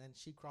 minutes, and then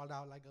she crawled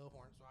out like a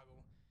horn. So I go,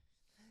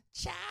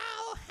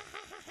 ciao.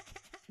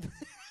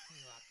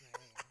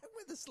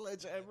 With a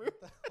sledgehammer.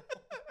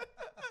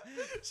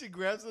 She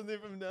grabs something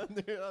from down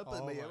there.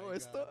 Oh Me my llevo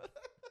esto. God.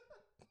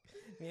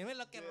 Mírame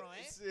lo que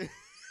roé. Sí.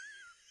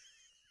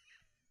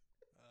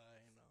 I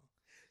know.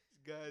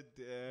 God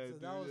damn, So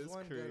dude, that was that's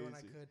one crazy. good one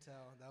I could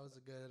tell. That was a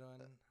good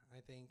one.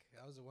 I think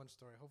that was the one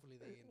story. Hopefully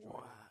they enjoyed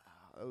Wow,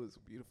 that was a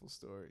beautiful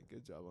story.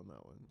 Good job on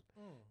that one.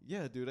 it.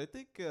 Yeah, dude. I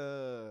think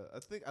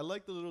I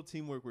like the little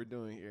teamwork we're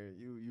doing here.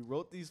 You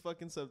wrote these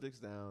fucking subjects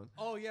down.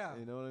 Oh yeah,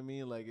 You know what I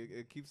mean? Like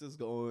it keeps us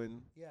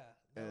going. yeah.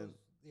 And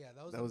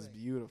That was That the was thing.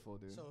 beautiful,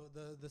 dude. So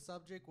the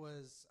subject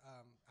was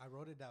I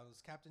wrote it down. It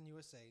was Captain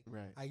USA.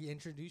 Right. I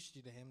introduced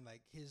you to him,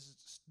 like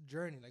his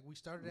journey. Like we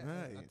started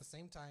Right. at the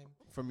same time.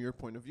 From your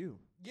point of view.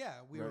 Yeah,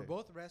 we were Right.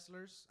 both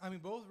wrestlers. I mean,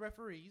 both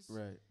referees.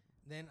 Right.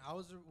 Then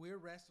we were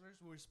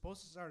wrestlers. We were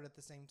supposed to start at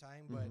the same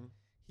time, but Mhm.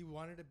 he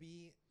wanted to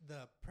be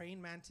the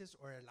praying mantis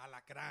or el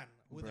alacran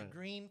with a Right.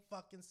 green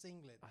fucking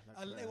singlet.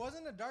 Alacran. It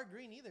wasn't a dark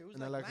green either. It was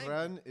An like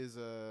alacran is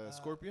a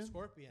scorpion?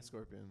 Scorpion.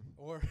 Scorpion.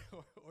 Or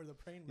the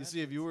praying You mantis.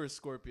 see, if you were a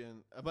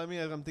scorpion, but I mean,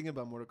 I'm thinking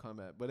about Mortal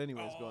Kombat. But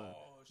anyways, go on.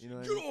 You know,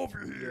 what I mean? over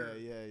here.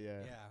 Yeah.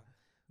 Yeah.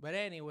 But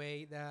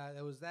anyway,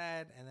 there was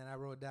that, and then I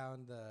wrote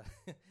down the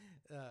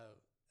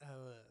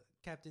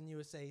Captain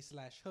USA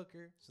 /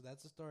 Hooker. So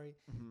that's the story.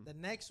 Mhm. The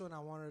next one I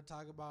wanted to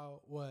talk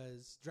about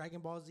was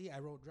Dragon Ball Z. I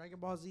wrote Dragon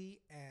Ball Z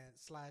and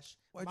 /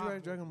 Why'd you mob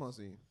write Dragon Ball movies.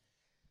 Z?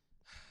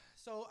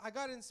 So I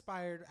got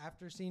inspired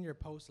after seeing your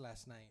post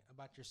last night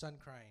about your son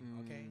crying.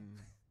 Okay, Mm.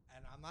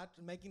 and I'm not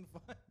making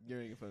fun. You're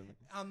making fun of me.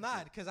 I'm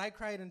not, because I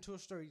cried in Toy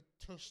Story.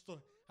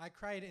 I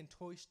cried in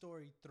Toy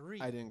Story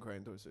 3. I didn't cry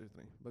in Toy Story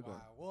 3, but go on.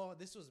 Wow. Well,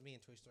 this was me in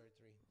Toy Story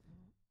 3.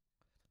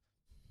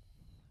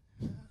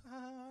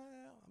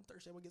 I'm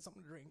thirsty. I will get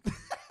something to drink.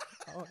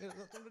 I'll get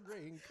something to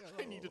drink.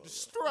 I need a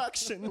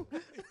distraction.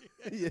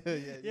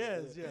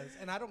 Yes.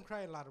 And I don't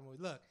cry in a lot of movies.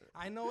 Look,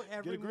 I know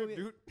every Get a grip, movie.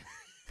 dude.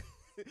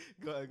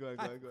 Go ahead.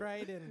 I've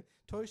cried in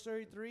Toy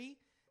Story 3.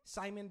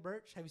 Simon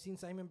Birch. Have you seen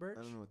Simon Birch?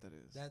 I don't know what that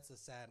is. That's a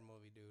sad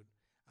movie, dude.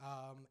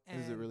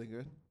 And Is it really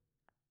good?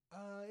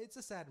 It's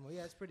a sad movie.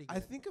 Yeah, it's pretty good. I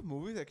think a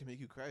movie that can make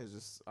you cry is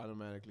just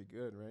automatically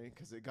good, right?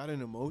 Because it got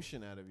an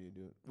emotion out of you,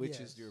 dude. Which is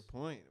Yes. your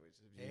point. Which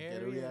is you get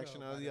There a you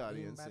reaction go. out of the Bada bing,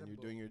 audience, and bada you're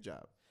boom. doing your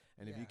job.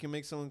 And if you Yeah. can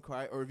make someone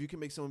cry, or if you can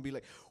make someone be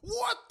like,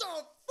 "What the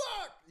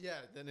fuck?" Yeah,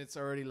 then it's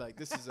already like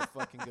this is a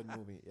fucking good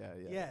movie. Yeah.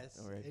 Yes,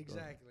 All right, go ahead.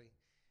 exactly.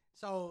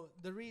 So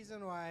the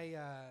reason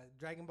why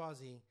Dragon Ball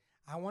Z,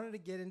 I wanted to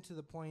get into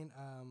the point.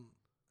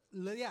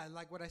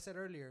 Like what I said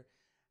earlier,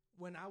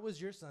 when I was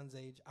your son's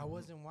age, I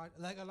wasn't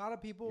watching like a lot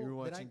of people. You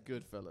were that watching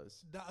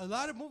Goodfellas. a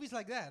lot of movies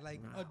like that,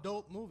 like Wow.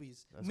 adult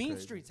movies. That's Mean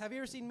crazy. Streets. Have you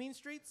ever seen Mean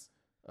Streets?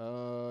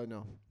 No.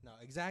 No,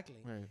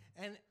 exactly. Right.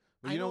 And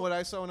But you know what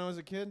I saw when I was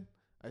a kid?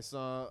 I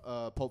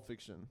saw Pulp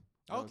Fiction.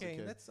 when I was a Okay,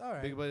 kid. that's all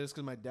right. Big, but it's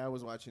because my dad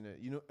was watching it.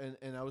 You know,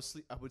 and I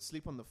would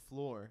sleep on the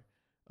floor.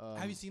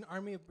 Have you seen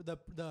Army of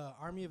the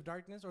Army of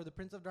Darkness or the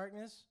Prince of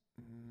Darkness?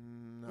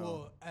 No.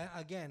 Well,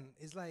 again,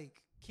 it's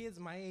like kids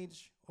my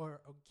age or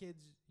kids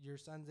your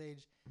son's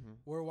age. Mhm.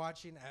 We're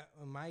watching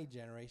my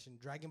generation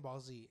Dragon Ball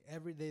Z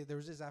every day. There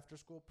was this after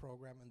school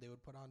program, and they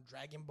would put on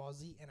Dragon Ball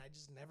Z, and I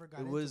just never got.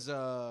 It into was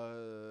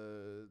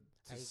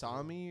I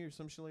Tsunami or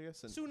some shit like that.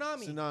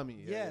 Tsunami.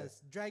 Tsunami. Yeah,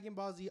 yes, Dragon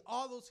Ball Z,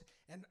 all those,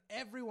 and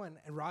everyone,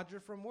 and Roger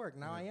from work.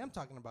 Now I Yeah. am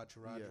talking about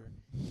you, Roger.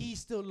 He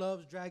still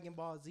loves Dragon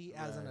Ball Z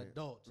as an Right,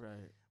 adult.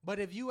 Right. But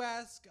if you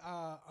ask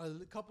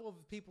a couple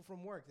of people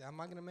from work, I'm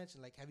not gonna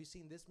mention, like, have you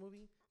seen this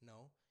movie?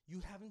 No. You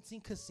haven't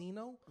seen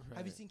Casino? Have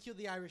you Right. seen Kill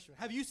the Irishman?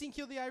 Have you seen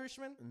Kill the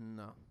Irishman?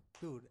 No.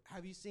 Dude,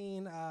 have you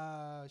seen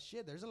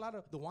there's a lot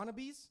of The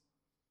Wannabes?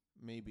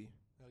 Maybe.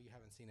 No, you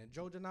haven't seen it.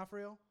 Joe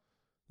D'Onofrio?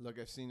 Look,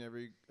 I've seen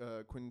every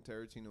Quentin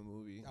Tarantino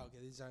movie. Okay,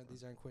 these aren't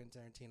Quentin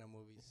Tarantino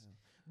movies.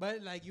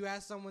 But like you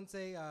ask someone,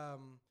 say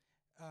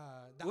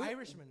The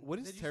Irishman. What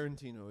is Did you-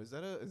 Tarantino? Is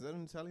that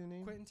an Italian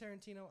name? Quentin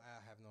Tarantino?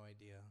 I have no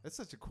idea. That's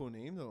such a cool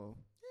name, though.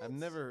 I've It's-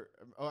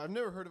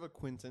 never heard of a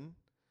Quentin,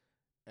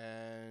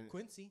 and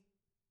Quincy.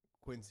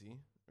 Quincy,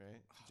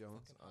 right? Oh,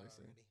 Jones, fucking hot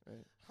obviously, already.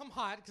 right? I'm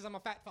hot because I'm a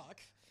fat fuck.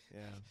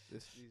 Yeah,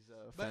 these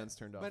But- fans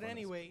turned off. But on us.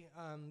 anyway,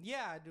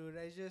 yeah, dude,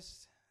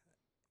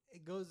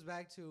 it goes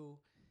back to,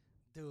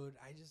 dude,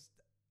 I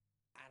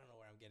don't know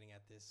where I'm getting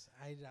at this.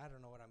 I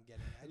don't know what I'm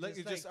getting at. Like,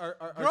 Just, it's just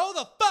like, our grow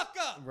the fuck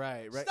up.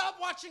 right. Stop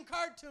watching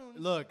cartoons.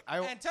 Look,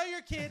 and tell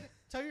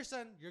your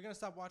son, you're going to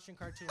stop watching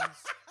cartoons.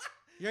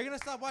 You're gonna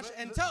stop watching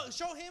and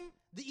show him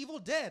the Evil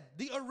Dead,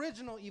 the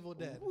original Evil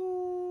Dead.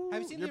 Ooh,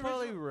 Have you seen You're the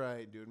probably original?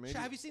 right, dude. Maybe.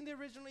 Have you seen the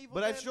original Evil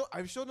But Dead?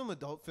 I've showed them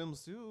adult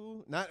films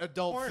too. Not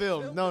adult Porn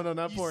film. film? No,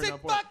 not You porn. sick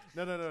Not porn. fuck!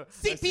 No.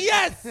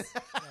 CPS.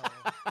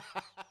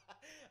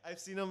 I've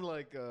seen them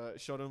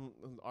show them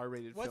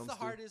R-rated What's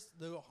films.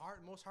 the too.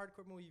 most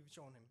hardcore movie you've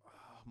shown him?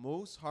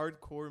 Most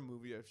hardcore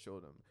movie I've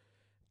showed him?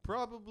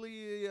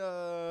 Probably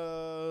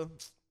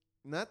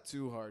not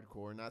too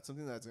hardcore. Not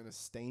something that's gonna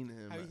stain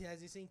him.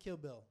 Has he seen Kill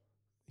Bill?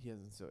 He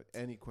hasn't seen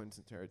any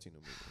Quentin Tarantino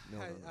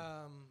movie.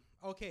 No.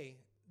 Okay.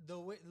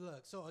 Look.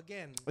 So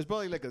again, It's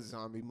probably like a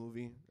zombie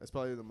movie. That's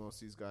probably the most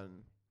he's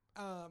gotten.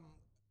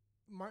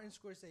 Martin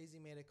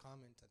Scorsese made a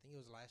comment. I think it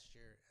was last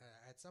year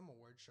at some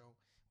award show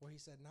where he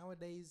said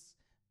nowadays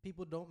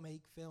people don't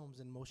make films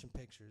in motion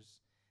pictures.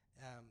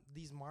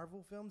 These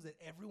Marvel films that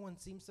everyone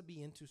seems to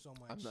be into so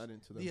much. I'm not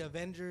into them. The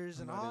Avengers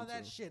I'm and not all into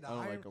that them. shit. I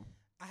don't like them.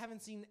 I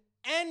haven't seen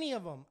any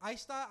of them.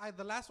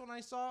 The last one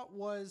I saw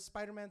was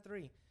Spider-Man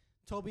 3.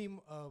 Tobey,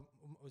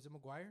 was it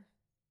Maguire?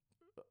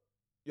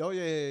 Oh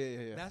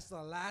yeah. That's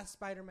the last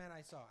Spider-Man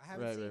I saw. I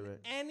haven't seen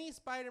any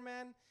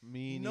Spider-Man.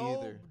 Me no,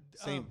 neither.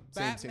 Same.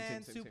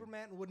 Batman, Same.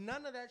 Superman, with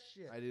none of that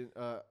shit. I didn't.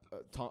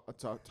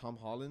 Tom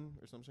Holland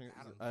or something.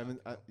 I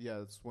haven't.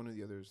 Yeah, it's one of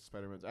the other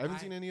Spider-Mans. I haven't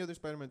seen any other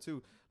Spider-Man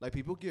too. Like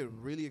people get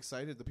really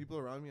excited. The people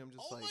around me, I'm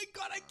just Oh like, my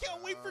god, I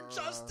can't wait for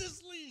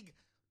Justice League.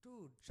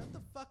 Dude, shut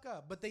the fuck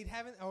up. But they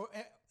haven't,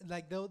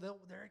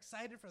 they're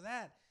excited for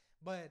that.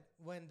 But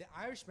when The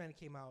Irishman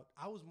came out,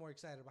 I was more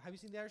excited. Have you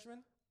seen The Irishman?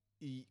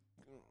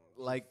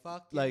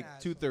 Fucking like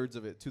asshole. 2/3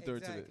 of it, 2/3 of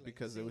Exactly. it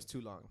because See? it was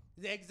too long.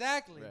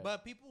 Exactly. Right.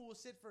 But people will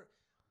sit for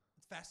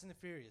Fast and the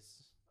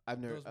Furious. I've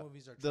never. Those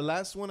movies are the trash.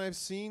 last one I've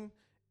seen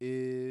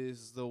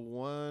is the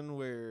one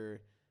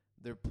where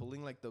they're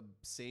pulling like the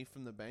safe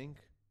from the bank,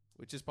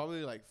 which is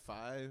probably like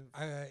 5.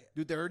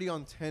 Dude, they're already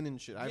on 10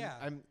 and shit.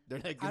 Yeah. They're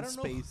like I in don't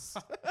know. space.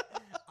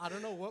 I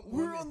don't know what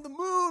We're movie- on the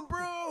moon,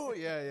 bro.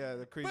 Yeah,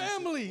 the crazy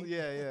Family. shit.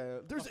 Yeah.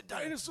 There's a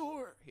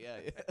dinosaur. Yeah.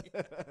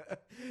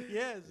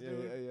 Yes, Yeah,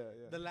 dude.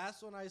 yeah. The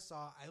last one I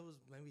saw, I was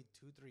maybe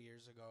 2-3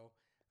 years ago.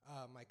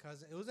 My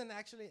cousin, it was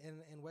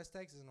in West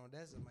Texas in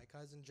Odessa. My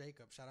cousin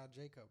Jacob, shout out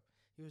Jacob.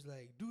 He was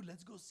like, "Dude,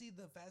 let's go see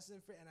the Fast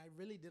and Furious," and I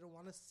really didn't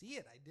want to see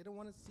it. I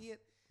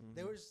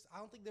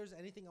don't think there's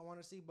anything I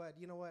want to see, but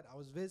you know what? I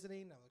was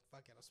visiting. I'm like,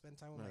 "Fuck it, I'll spend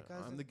time with my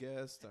cousin." I'm the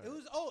guest. It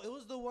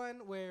was the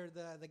one where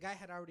the guy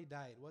had already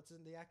died. What's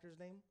the actor's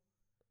name?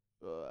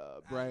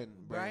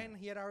 Brian.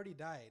 He had already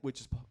died.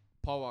 Which is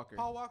Paul Walker.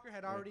 Paul Walker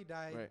had already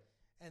died. Right.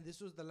 And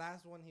this was the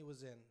last one he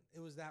was in. It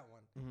was that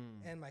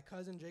one. And my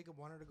cousin Jacob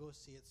wanted to go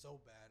see it so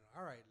bad.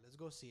 All right, let's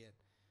go see it.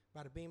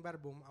 Bada bing, bada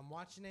boom. I'm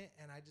watching it,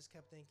 and I just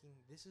kept thinking,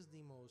 this is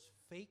the most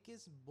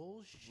fakest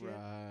bullshit.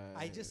 Right.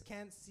 I just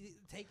can't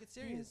take it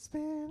serious. It's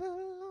been a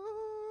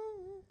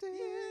long day.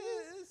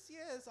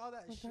 Yes, all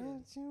that shit.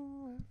 without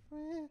you, my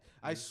friend.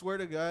 I swear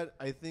to God,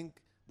 I think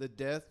the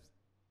death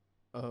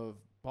of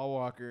Paul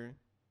Walker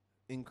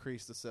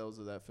increased the sales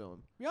of that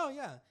film. Yo,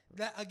 yeah.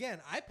 That again,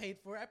 I paid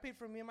for it. I paid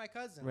for me and my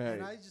cousin. Right.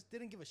 And I just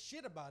didn't give a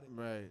shit about it.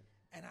 Right.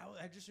 And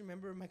I just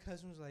remember my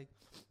cousin was like,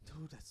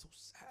 dude, that's so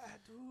sad,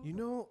 dude. You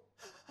know,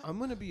 I'm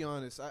gonna be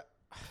honest.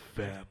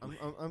 Family.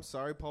 I'm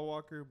sorry, Paul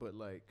Walker, but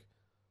like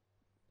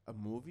a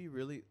movie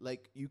really,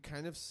 like you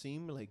kind of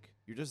seem like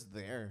you're just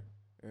there.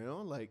 You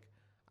know, like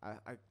I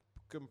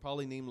could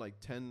probably name like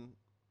 10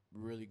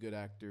 really good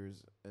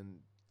actors, and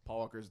Paul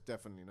Walker's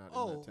definitely not.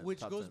 in that 10, which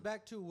top goes 10.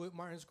 back to what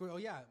Martin Scorsese. Oh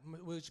yeah,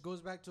 which goes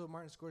back to what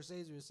Martin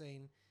Scorsese was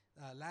saying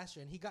last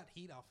year, and he got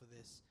heat off of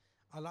this.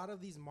 A lot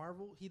of these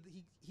Marvel, he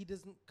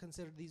doesn't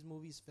consider these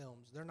movies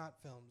films. They're not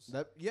films.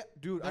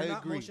 Dude, They're I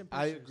not agree. motion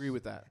I pictures. agree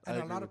with that. And I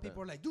a agree lot with of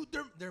people that. are like, dude,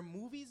 they're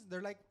movies.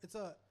 They're like, it's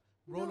a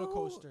roller No,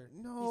 coaster.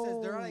 no. He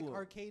says they're like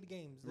arcade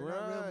games. They're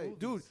not real movies.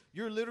 Dude,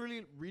 you're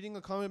literally reading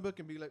a comic book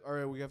and be like, all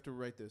right, we have to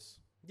write this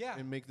Yeah,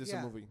 and make this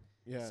a movie.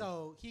 Yeah.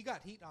 So he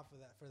got heat off of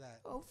that for that.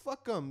 Oh,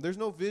 fuck them. There's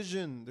no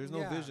vision. There's no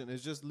Yeah. vision.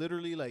 It's just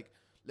literally like,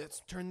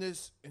 let's turn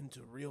this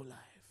into real life.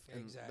 And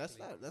Exactly.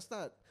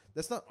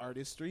 That's not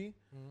artistry.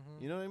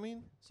 Mm-hmm. You know what I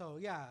mean? So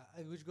yeah,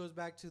 which goes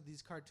back to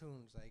these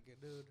cartoons. Like,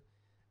 dude,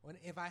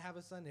 if I have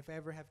a son, if I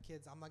ever have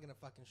kids, I'm not gonna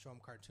fucking show them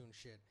cartoon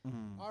shit.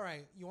 All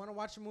right, you want to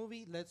watch a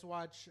movie? Let's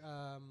watch.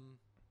 I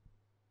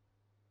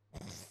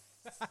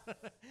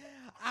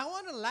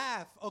want to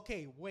laugh.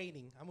 Okay,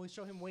 Waiting. I'm gonna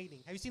show him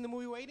Waiting. Have you seen the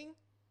movie Waiting?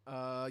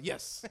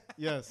 Yes.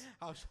 Yes.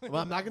 I'll show him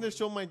Well, I'm not that going to movie.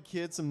 show my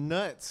kids some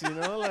nuts, you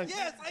know? Like,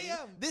 Yes, I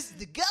am. This is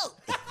the goat.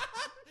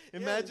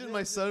 imagine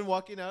my son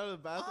walking out of the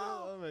bathroom.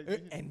 Oh, my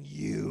God. And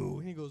you.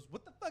 He goes,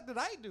 what the fuck did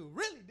I do?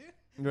 Really, dude?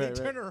 Right,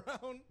 They right. turn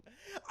around.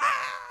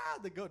 Ah!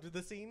 They go to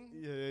the scene.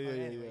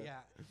 Yeah.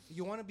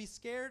 You want to be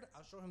scared?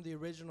 I'll show him the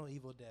original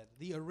Evil Dead.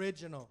 The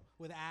original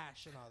with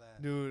Ash and all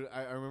that. Dude,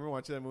 I remember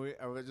watching that movie.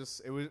 I would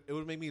just it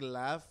would make me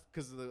laugh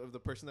because of the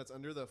person that's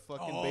under the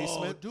fucking Oh,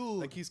 basement, dude.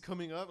 Like he's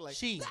coming up, like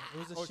She.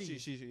 It was a she.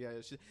 She.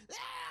 Yeah, she.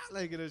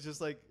 Like it was just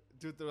like,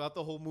 dude, throughout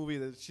the whole movie,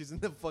 that she's in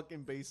the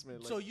fucking basement.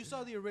 Like, So you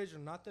saw the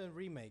original, not the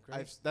remake,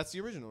 right? that's the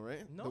original,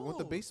 right? The one with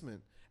the No.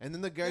 basement. And then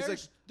the guy's like,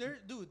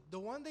 Dude, the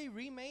one they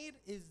remade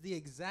is the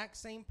exact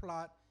same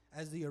plot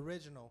as the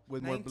original.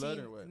 With more blood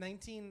or what?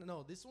 19,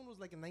 no, this one was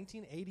like in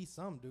 1980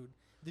 some, dude.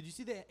 Did you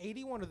see the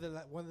 80 one or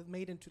the one that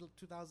made in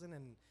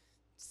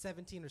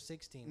 2017 or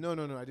 16? no, I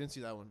didn't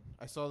see that one.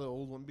 I saw the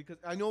old one because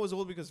I know it was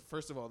old because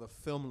first of all, the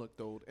film looked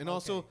old, and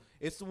also Okay.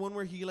 it's the one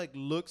where he like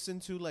looks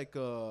into like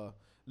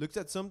looks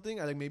at something,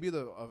 like maybe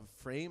a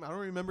frame. I don't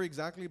remember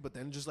exactly, but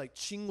then just like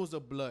chingos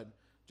of blood.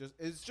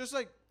 It's just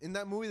like in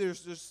that movie.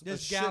 There's There's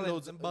shitloads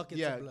gallons and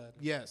buckets of blood.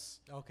 Yes.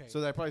 Okay.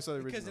 So I probably saw the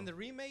original. Because in the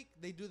remake,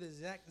 they do the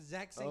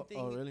exact same Oh, thing.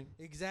 oh, really?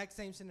 Exact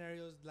same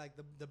scenarios, like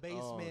the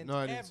basement, no,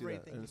 I didn't see that. I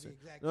everything. didn't is see the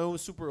it. exact. No, it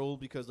was super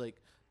old because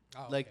like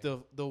Oh, like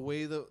okay. the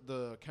way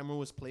the camera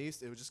was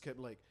placed, it was just kept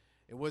like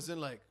it wasn't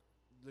like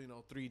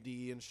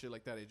 3D and shit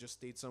like that. It just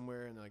stayed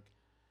somewhere and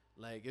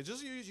like it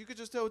just you could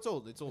just tell it's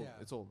old. It's old. Yeah.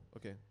 It's old.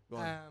 Okay, go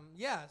on.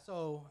 Yeah.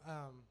 So,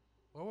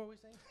 what were we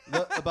saying?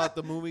 What about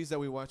the movies that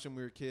we watched when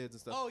we were kids and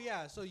stuff? Oh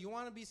yeah. So you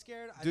want to be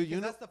scared? Dude, you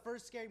know- that's the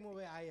first scary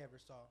movie I ever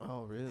saw.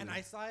 Oh, really? And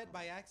I saw it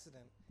by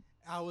accident.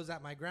 I was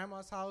at my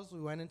grandma's house.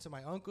 We went into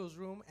my uncle's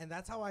room, and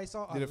that's how I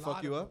saw. Did it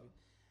fuck you up? Movies.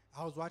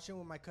 I was watching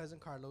with my cousin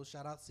Carlos.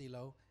 Shout out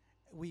CeeLo.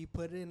 We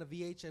put it in a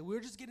VHS. We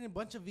were just getting a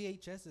bunch of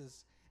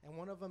VHSs, and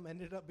one of them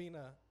ended up being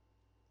a.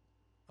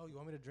 Oh, you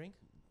want me to drink?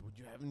 Would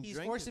you haven't He's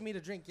drank forcing it? me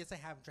to drink. Yes, I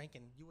have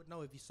drinking. You would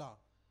know if you saw.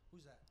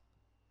 Who's that?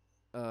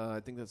 I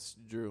think that's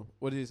Drew.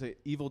 What did he say?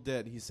 Evil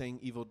Dead. He's saying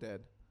Evil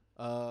Dead.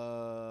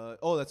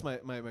 Oh, that's my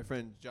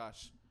friend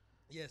Josh.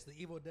 Yes, the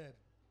Evil Dead,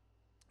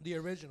 the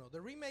original.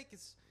 The remake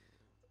is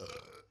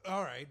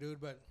all right, dude.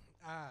 But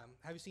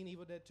have you seen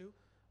Evil Dead 2?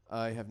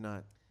 I have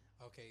not.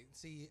 Okay.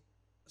 See,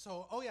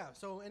 so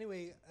So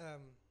anyway,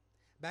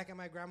 back at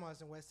my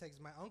grandma's in West Texas,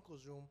 my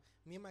uncle's room.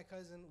 Me and my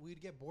cousin, we'd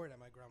get bored at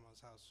my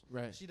grandma's house.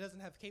 Right. She doesn't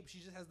have cable. She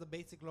just has the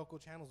basic local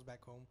channels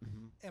back home.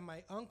 Mm-hmm. And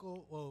my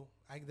uncle,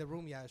 the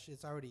room,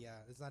 it's already,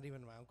 it's not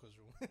even my uncle's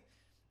room.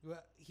 Well,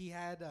 he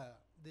had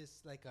this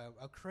like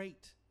a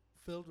crate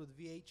filled with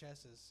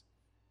VHSs,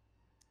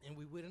 and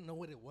we wouldn't know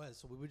what it was,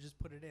 so we would just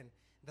put it in.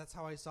 That's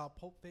how I saw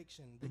Pulp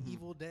Fiction, The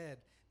Evil Dead,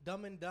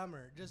 Dumb and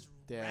Dumber, just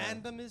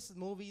Damn. randomest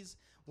movies.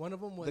 One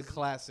of them was The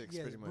classics,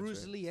 yes, pretty much.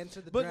 Bruce right? Lee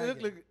Enter the But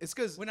Dragon. look, it's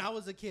because, when I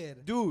was a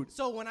kid, dude.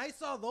 so when I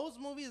saw those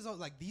movies, I was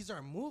like, these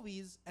are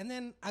movies. And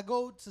then I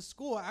go to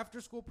school, after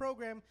school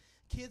program,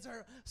 kids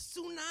are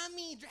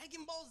Tsunami,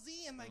 Dragon Ball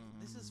Z. And like,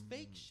 this is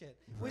fake shit.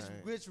 Right.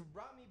 Which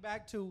brought me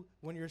back to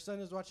when your son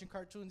is watching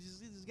cartoons,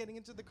 he's getting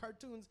into the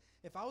cartoons.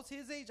 If I was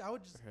his age, I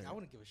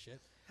wouldn't give a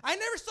shit. I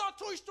never saw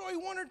Toy Story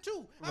 1 or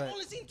 2. I've Right.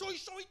 only seen Toy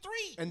Story 3.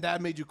 And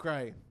that made you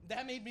cry.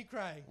 That made me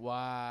cry.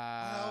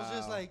 Wow. And I was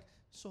just like,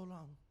 so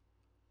long,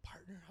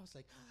 partner. I was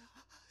like,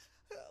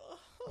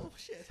 oh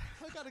shit!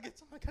 I gotta get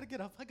up. I gotta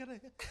get up. I can't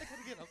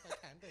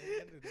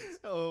do this.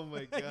 Oh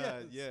my god,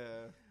 Yes. yeah.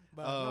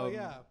 But no,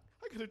 yeah.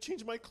 I gotta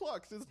change my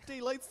clock. It's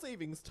daylight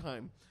savings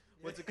time.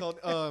 What's it called?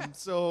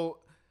 So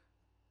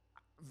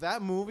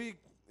that movie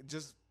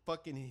just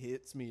fucking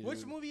hits me. Which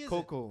dude. movie is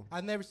Coco. it?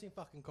 I've never seen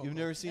fucking Coco. You've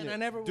never seen and it, I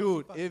never will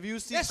dude. see fucking- If you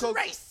see That's Coco,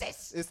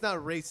 racist. it's not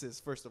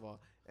racist. First of all,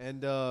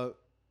 and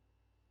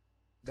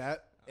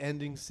that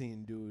ending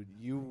scene, dude,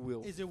 you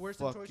will. Is it worse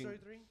than Toy fucking- Story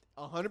 3?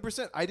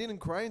 100%. I didn't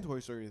cry in Toy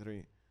Story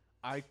 3.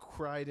 I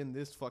cried in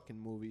this fucking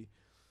movie.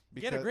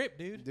 Get a grip,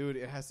 dude. Dude,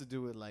 it has to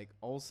do with like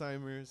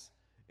Alzheimer's.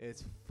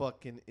 It's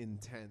fucking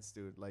intense,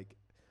 dude. Like,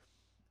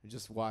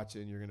 just watch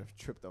it and you're gonna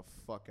trip the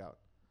fuck out.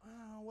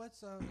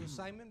 What's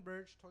Simon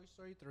Birch, Toy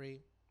Story 3?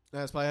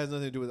 That probably has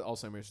nothing to do with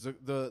Alzheimer's.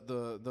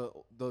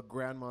 The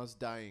grandma's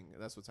dying.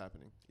 That's what's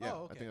happening. Yeah, Oh, I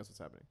okay. think that's what's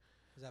happening.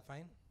 Is that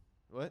fine?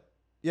 What?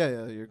 Yeah.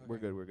 We're Okay.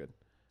 good. We're good.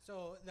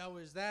 So that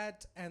was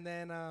that, and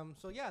then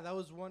that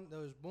was one. That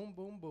was boom,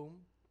 boom,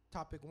 boom.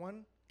 Topic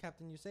 1: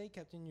 Captain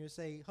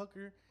USA,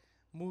 Hooker,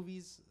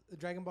 movies,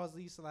 Dragon Ball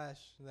Z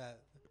 /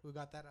 that. We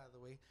got that out of the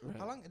way. Right.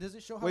 How long does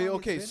it show? How Wait, long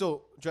okay. It's been?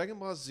 So Dragon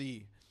Ball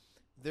Z,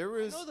 there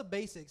I is. know the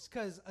basics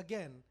because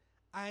again,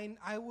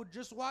 I would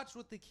just watch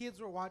what the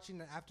kids were watching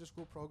the after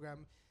school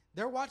program.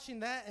 They're watching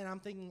that, and I'm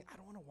thinking, I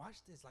don't want to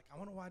watch this. Like, I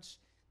want to watch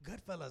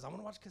Goodfellas. I want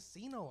to watch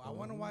Casino. I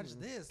want to watch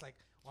this. Like,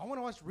 I want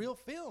to watch real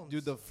films.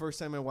 Dude, the first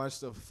time I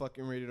watched a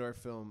fucking rated R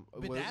film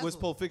was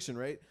Bedazzled. Pulp Fiction,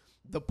 right?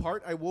 The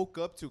part I woke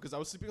up to, because I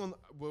was sleeping on.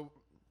 Well,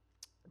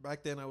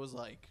 back then I was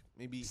like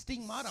maybe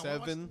Stigmata.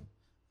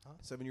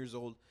 7 years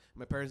old.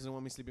 My parents didn't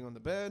want me sleeping on the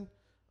bed,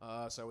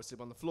 so I would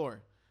sleep on the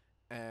floor.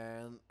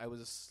 And I was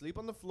asleep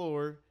on the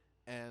floor,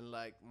 and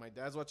like my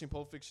dad's watching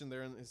Pulp Fiction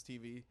there on his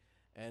TV,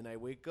 and I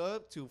wake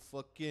up to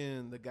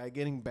fucking the guy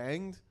getting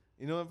banged.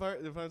 You know if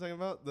I'm talking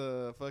about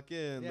the fucking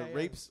Yeah, the yeah.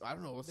 rapes. I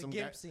don't know The some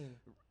Gimp guy. scene.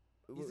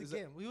 Is He's that- a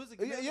Gimp. He was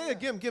a Yeah,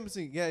 Gimp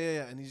scene.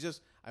 Yeah. And he's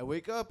just, I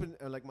wake up and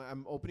like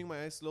I'm opening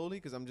my eyes slowly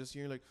because I'm just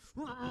hearing like,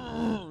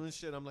 and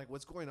shit. I'm like,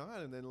 what's going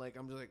on? And then like,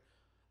 I'm just like,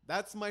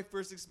 that's my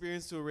first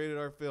experience to a rated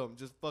R film.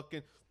 Just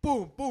fucking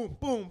boom, boom,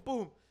 boom,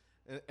 boom.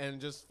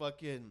 And just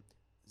fucking,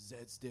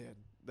 Zed's dead.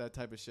 that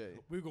type of shit.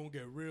 We're gonna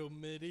get real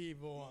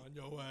medieval on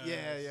your ass.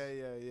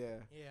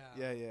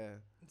 Yeah.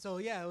 So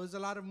yeah, it was a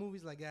lot of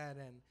movies like that,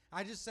 and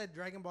I just said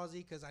Dragon Ball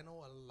Z because I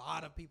know a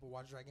lot of people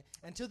watch Dragon.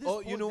 And to this Oh,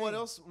 point, you know what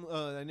else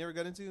I never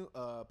got into?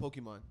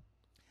 Pokemon.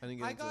 I didn't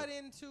get I into got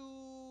it. into.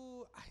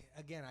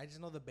 Again, I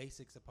just know the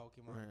basics of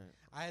Pokemon. Right.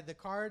 I had the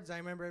cards. I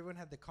remember everyone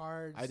had the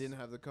cards. I didn't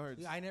have the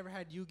cards. I never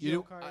had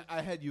Yu-Gi-Oh cards.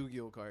 I had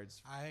Yu-Gi-Oh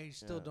cards. I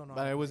still don't know.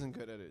 But I wasn't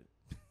good at it.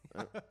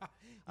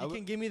 You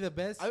can give me the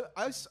best.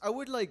 I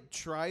would like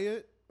try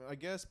it. I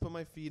guess put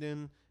my feet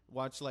in,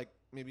 watch like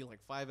maybe like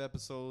 5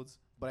 episodes,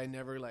 but I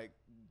never like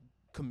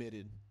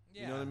committed.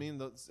 You know what I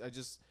mean?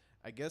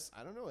 I guess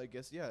I don't know. I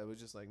guess yeah, it was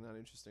just like not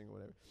interesting or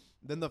whatever.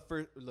 Then the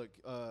first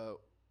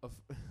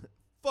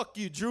fuck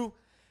you, Drew.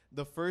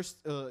 The first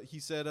he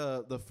said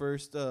the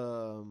first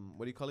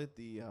what do you call it?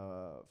 The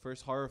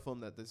first horror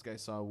film that this guy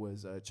saw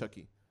was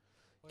Chucky.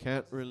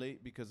 Can't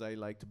relate because I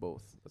liked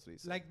both. That's what he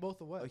said. Like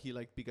both of what? He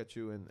liked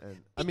Pikachu and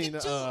I mean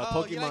Pikachu!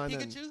 Pokemon You like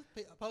and Pikachu?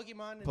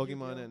 Pokemon and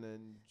Pokemon Yu-Gi-Oh?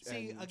 and See,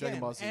 and again, Dragon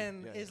Ball Z.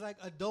 and Yeah. it's like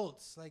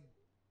adults, like,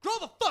 grow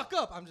the fuck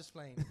up. I'm just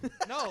playing.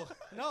 no,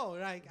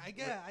 like,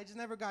 I just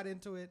never got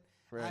into it.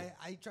 Right.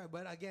 I tried,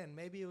 but again,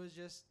 maybe it was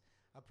just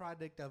a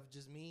product of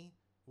just me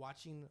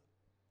watching,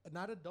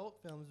 not adult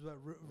films, but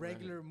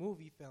regular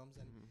movie films,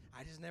 and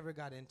I just never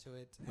got into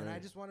it. And I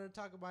Right. just wanted to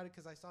talk about it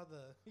because I saw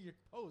your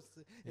post.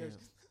 Yeah.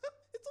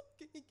 It's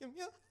okay, give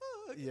me a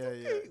hug. Yeah,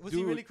 it's yeah. okay. Was he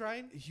Dude, really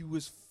crying? He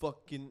was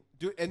fucking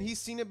dude, and he's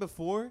seen it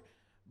before,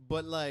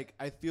 but like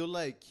I feel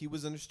like he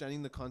was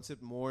understanding the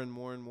concept more and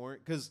more and more.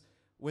 Because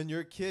when you're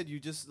a kid, you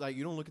just like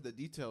you don't look at the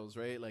details,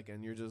 right? Like,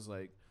 and you're just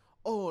like,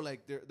 oh,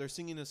 like they're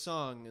singing a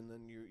song, and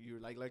then you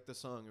like the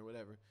song or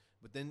whatever.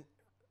 But then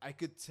I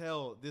could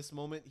tell this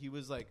moment he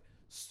was like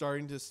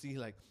starting to see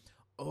like,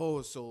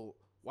 oh, so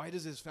why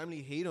does his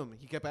family hate him?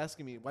 He kept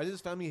asking me, why does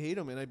his family hate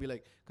him? And I'd be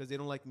like, because they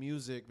don't like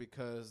music,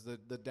 because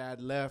the dad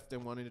left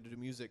and wanted to do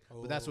music.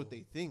 But that's what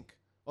they think.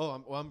 Oh,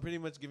 I'm pretty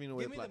much giving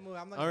away Give the me the plot. movie.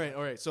 I'm not All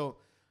right. So,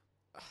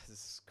 this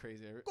is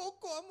crazy.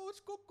 Coco, I'm gonna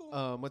watch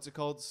Coco. What's it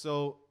called?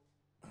 So,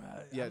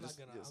 yeah, I'm just-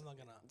 not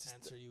gonna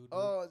answer you. Dude.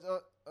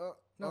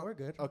 no, we're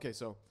good. Okay,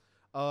 so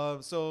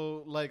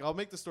like I'll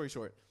make the story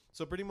short.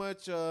 So pretty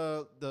much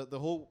the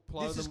whole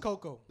plot This of is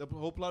Coco. the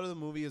whole plot of the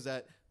movie is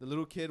that the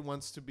little kid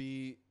wants to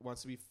be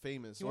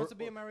famous. He wants to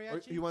be a or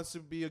mariachi? he wants to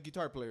be a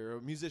guitar player or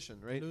a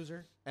musician, right?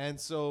 Loser. And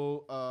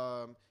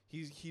so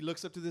he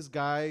looks up to this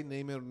guy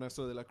named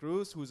Ernesto de la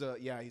Cruz, who's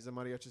he's a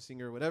mariachi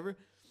singer or whatever,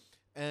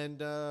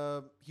 and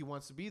he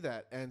wants to be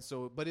that. And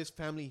so, but his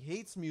family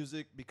hates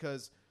music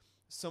because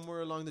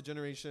somewhere along the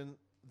generation,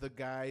 the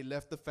guy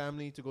left the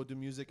family to go do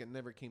music and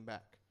never came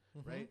back,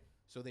 right?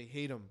 So they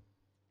hate him,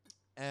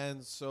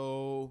 and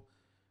so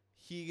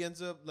he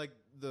ends up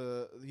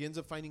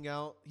finding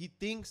out. He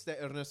thinks that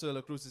Ernesto de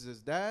la Cruz is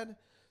his dad.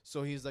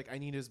 So he's like, I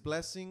need his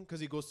blessing, because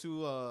he goes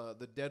to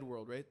the dead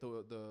world, right?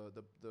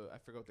 The I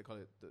forgot what they call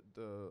it.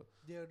 The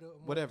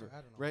whatever, I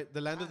don't know. right?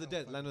 The land I of the don't dead,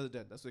 fucking land of the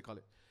dead. That's what they call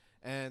it.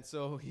 And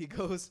so he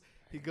goes,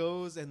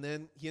 and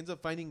then he ends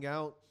up finding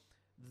out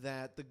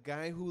that the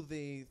guy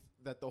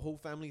that the whole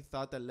family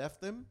thought that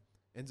left them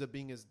ends up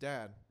being his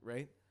dad,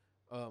 right?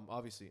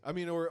 Obviously, I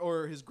mean,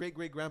 or his great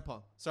grandpa.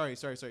 Sorry.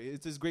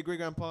 It's his great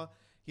grandpa.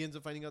 He ends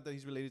up finding out that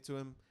he's related to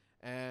him,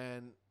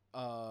 and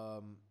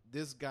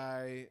this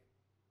guy.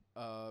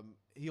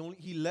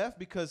 He left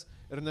because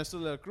Ernesto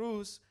de la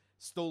Cruz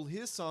stole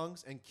his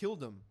songs and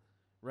killed him,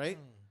 right?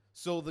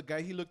 So the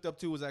guy he looked up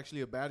to was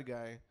actually a bad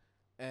guy,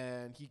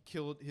 and he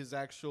killed his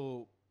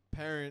actual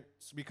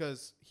parents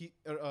because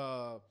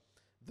I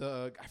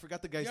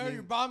forgot the guy's name.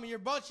 You're bombing. You're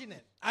botching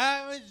it.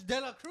 It's De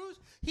La Cruz.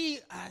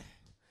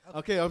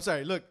 Okay, I'm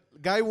sorry. Look,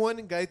 guy 1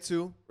 and guy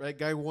 2, right?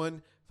 Guy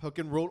 1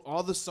 fucking wrote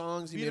all the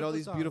songs. He made all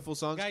these beautiful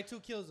songs. Guy 2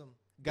 kills him.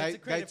 Guy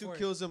 2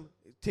 kills him,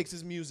 takes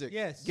his music,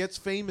 Yes. gets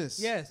famous,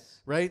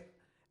 Yes. right?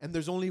 And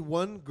there's only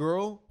one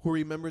girl who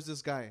remembers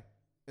this guy.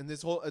 And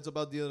it's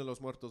about Dia de los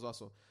Muertos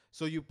also.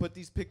 So you put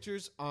these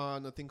pictures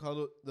on a thing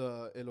called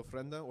the El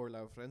Ofrenda or La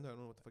Ofrenda, I don't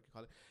know what the fuck you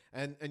call it.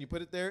 And you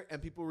put it there, and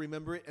people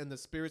remember it, and the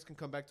spirits can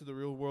come back to the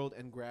real world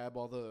and grab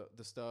all the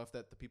stuff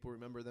that the people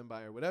remember them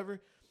by or whatever.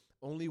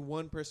 Only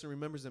one person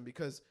remembers them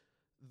because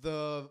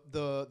the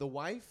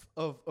wife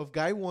of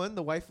Guy 1,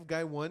 the wife of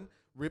Guy 1,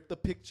 ripped the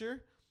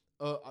picture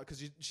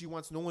because she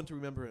wants no one to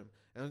remember him,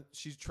 and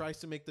she tries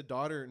to make the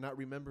daughter not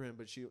remember him,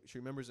 but she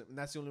remembers him, and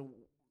that's the only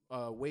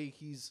way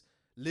he's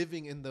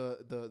living in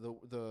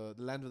the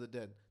land of the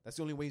dead. That's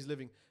the only way he's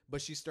living.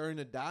 But she's starting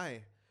to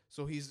die,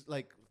 so he's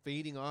like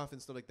fading off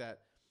and stuff like that.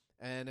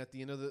 And at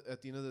the end of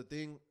the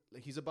thing,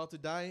 like, he's about to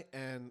die,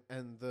 and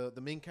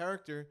the main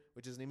character,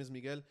 which his name is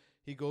Miguel,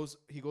 he goes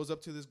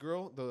up to this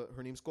girl.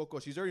 Her name's Coco.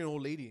 She's already an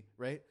old lady,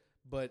 right?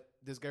 But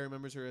this guy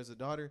remembers her as a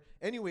daughter.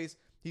 Anyways,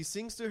 he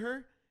sings to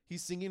her.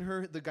 He's singing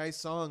her the guy's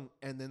song,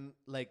 and then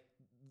like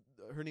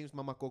her name's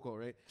Mama Coco,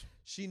 right?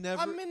 She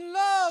never. I'm in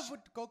love with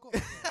Coco.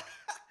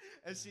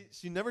 And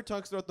she never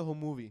talks throughout the whole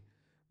movie,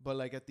 but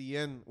like at the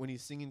end when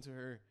he's singing to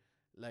her,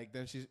 like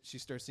then she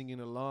starts singing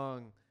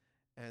along,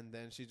 And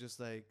then she just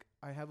like,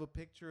 I have a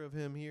picture of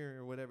him here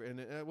or whatever,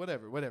 and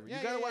whatever. Yeah,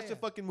 You gotta yeah, watch yeah. the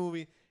fucking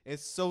movie.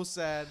 It's so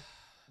sad,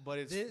 but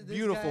it's This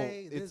beautiful.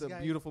 guy- It's this a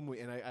guy- beautiful movie,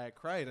 and I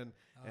cried, and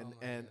Oh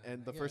my and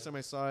God. the first Yeah. time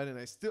I saw it,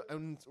 and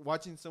I'm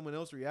watching someone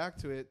else react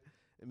to it.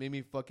 It made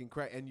me fucking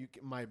cry, and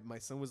my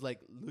son was like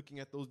looking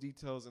at those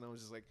details, and I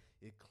was just like,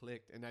 it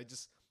clicked, and I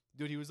just,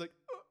 dude, he was like.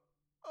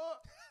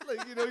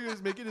 Like, you know, he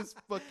was making his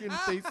fucking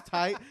face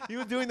tight. He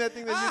was doing that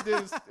thing that you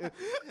did.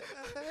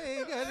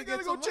 Hey, I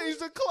gotta go change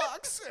the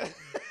clocks.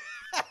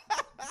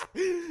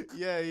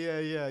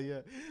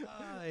 yeah.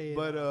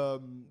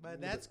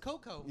 But that's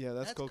Coco. yeah,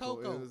 that's Coco.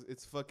 Coco.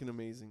 It's fucking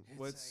amazing.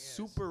 What's yes.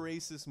 super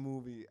racist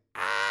movie?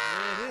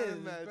 It is.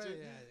 Imagine. But,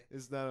 yeah,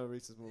 It's not a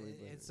racist movie.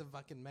 but it's a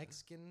fucking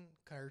Mexican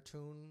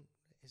cartoon.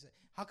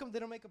 How come they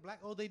don't make a black?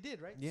 Oh, they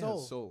did, right? yeah, Soul.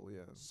 Soul. Yeah.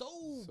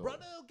 Soul, Soul.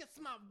 brother, get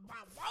my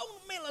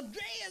watermelon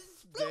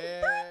dress.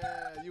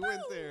 Yeah, you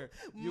went there.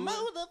 You went-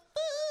 Motherfucker.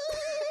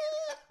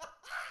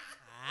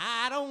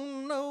 I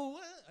don't know.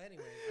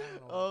 Anyway, I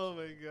don't know. Oh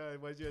my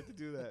god, why'd you have to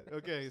do that?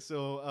 Okay,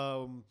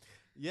 so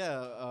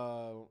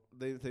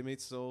they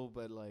made Soul,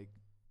 but like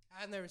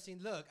I've never seen.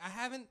 Look, I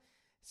haven't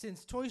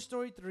since Toy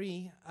Story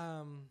 3.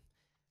 I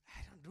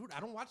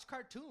don't watch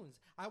cartoons.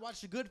 I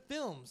watch good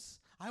films.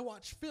 I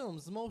watch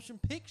films, motion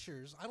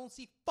pictures. I don't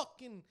see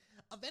fucking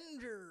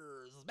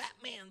Avengers,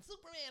 Batman,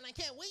 Superman. I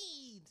can't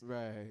wait.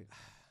 right.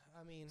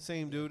 I mean,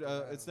 Same, dude. I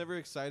It's don't never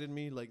excited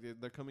me. Like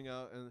they're coming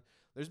out, and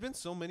there's been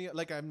so many.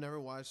 Like I've never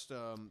watched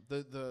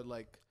the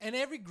like. And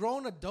every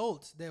grown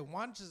adult that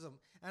watches them,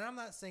 and I'm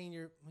not saying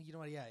you know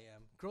what? Yeah, I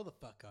am. Grow the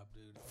fuck up,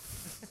 dude.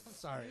 I'm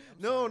sorry.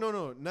 No,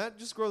 not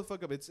just grow the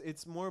fuck up.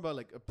 It's more about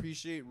like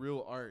appreciate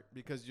real art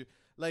because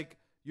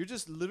you're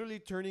just literally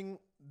turning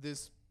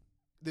this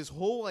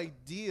whole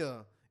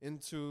idea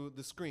into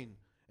the screen.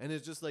 And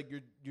it's just like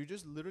you're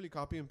just literally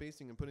copy and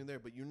pasting and putting there,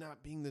 but you're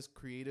not being this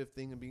creative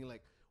thing and being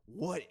like,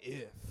 what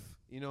if?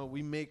 You know,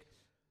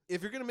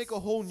 if you're gonna make a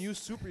whole new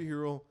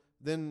superhero,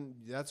 then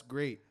that's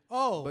great.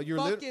 Oh, But you're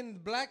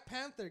fucking Black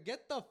Panther.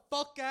 Get the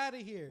fuck out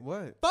of here.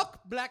 What?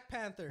 Fuck Black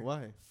Panther.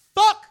 Why?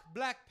 Fuck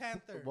Black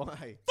Panther.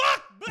 Why?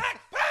 Fuck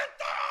Black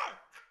Panther!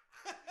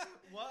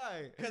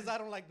 Why? Because I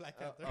don't like Black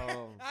Panther.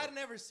 oh. I've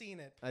never seen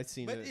it. I've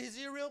seen But it. is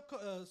he a real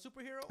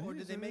superhero, or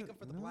did they make him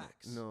for the No.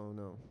 blacks? No.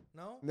 No?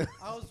 No.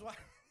 I was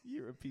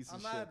You're a piece I'm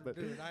of not, shit. But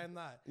dude. I am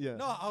not. Yeah.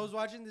 No, I was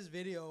watching this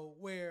video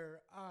where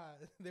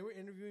they were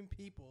interviewing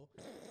people.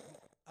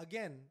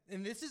 Again,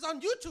 and this is on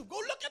YouTube. Go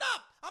look it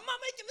up. I'm not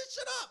making this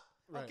shit up.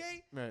 Right,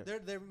 Okay, right.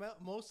 They're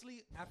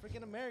mostly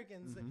African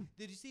Americans. Mhm.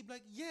 Did you see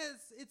Black?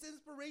 Yes, it's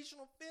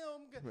inspirational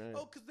film. Right.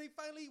 Oh, because they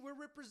finally were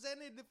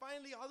represented.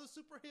 Finally, all the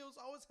superheroes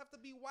always have to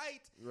be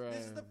white.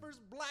 This is the Right.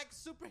 first black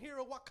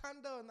superhero,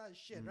 Wakanda and that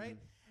shit, right?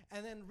 Mm-hmm.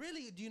 And then,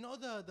 really, do you know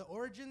the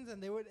origins?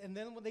 And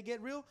then when they get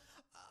real,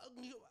 I don't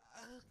know.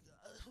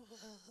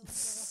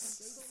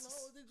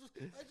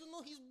 I just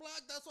know he's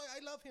black. That's why I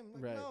love him.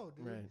 Like, Right, no,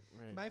 dude.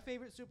 right. My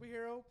favorite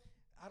superhero.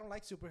 I don't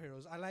like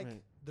superheroes. I like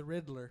Right. the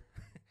Riddler.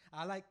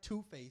 I like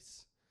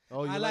Two-Face.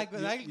 Oh, I like the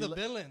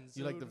villains.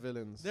 You like the dude.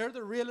 villains. They're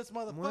the realest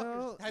motherfuckers.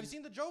 Well, Have you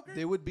seen the Joker?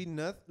 They would be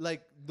nothing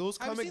like those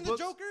Have you comic seen books.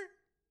 the Joker?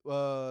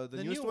 The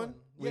The newest new one one,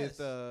 with yes.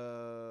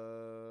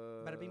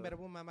 Bada bing, bada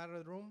boom, I'm out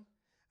of the room.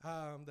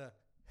 The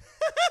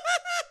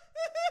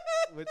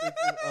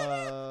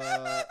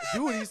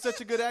dude, he's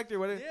such a good actor.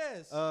 What?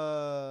 yes,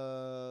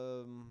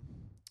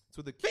 It's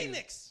with the kid.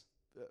 Phoenix.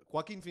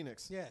 Joaquin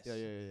Phoenix. Yes. Yeah.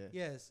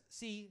 Yes.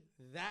 See,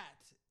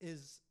 that's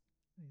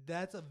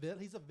a villain.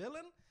 He's a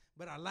villain,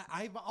 but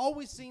I've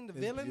always seen the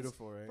It's villains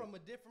beautiful, right? from a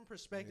different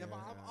perspective. Yeah.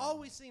 I've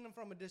always seen them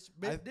from a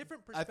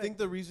different perspective. I think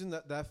the reason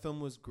that film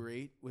was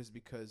great was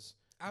because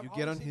I've you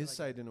get always on seen it his like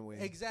side that. in a way.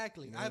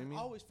 Exactly. You know what I've I mean?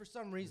 always, for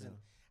some reason,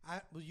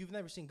 well, you've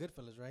never seen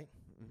Goodfellas, right?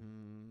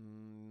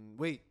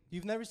 Wait.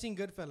 You've never seen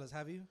Goodfellas,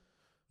 have you?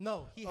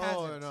 No, he Oh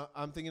hasn't. no,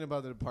 I'm thinking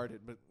about The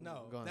Departed, but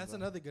No, go on, that's go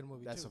on. another good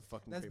movie That's too. a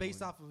fucking. That's great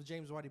based movie. off of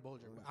James Whitey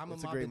Bulger. But I'm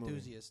It's a a mob great movie.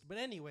 enthusiast. But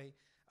anyway,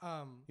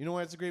 You know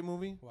why it's a great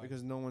movie? Why?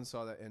 Because no one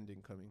saw that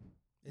ending coming.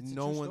 it's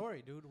no a true one,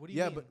 story, dude. What do you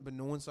Yeah, mean? but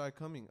no one saw it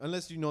coming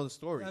unless you know the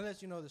story.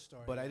 Unless you know the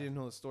story. But I yeah. didn't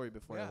know the story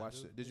before I Yeah, watched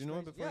dude, it. Did the you know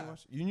it story's- before you yeah.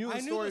 watched it? You knew I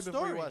the story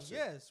before you watched it.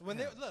 Yes, when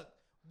they look,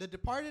 The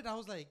Departed, I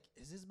was like,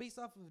 is this based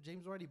off of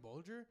James Whitey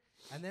Bulger?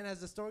 And then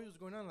as the story was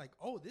going on, like,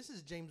 oh, this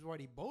is James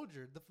Whitey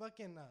Bulger, the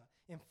fucking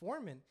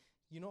informant.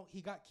 You know,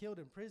 he got killed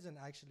in prison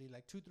actually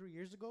like 2-3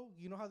 years ago.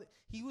 You know how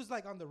he was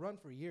like on the run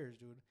for years,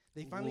 dude.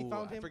 They finally Ooh,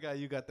 found I him. forgot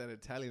you got that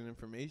Italian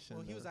information.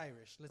 Well, he was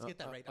Irish. Let's get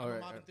that right. all I'm a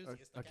right, mob uh,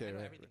 enthusiast. okay, Okay, I know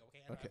right, everything. Okay,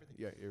 I know Okay, everything.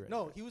 yeah, you're right.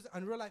 No, he was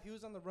in real life. He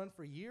was on the run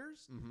for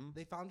years. Mm-hmm.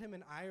 They found him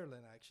in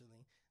Ireland.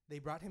 Actually, they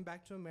brought him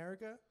back to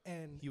America,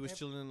 and He was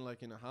chilling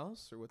like in a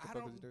house, or what the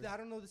fuck was he doing? I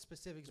don't know the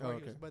specifics Oh, where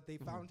he was, okay. but they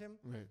found him.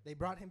 Right. They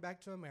brought him back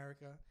to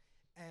America,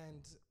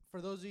 and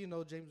for those of you who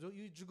know James,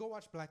 you go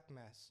watch Black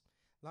Mass.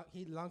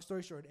 Long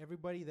story short,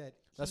 everybody that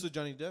That's with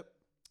Johnny Depp.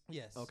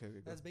 yes, Okay,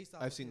 go. that's based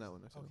off. I've of seen his- that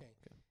one. I've seen that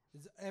Okay, one.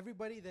 It's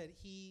everybody that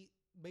he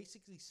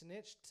basically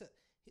snitched.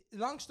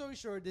 Long story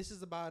short, this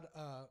is about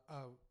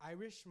a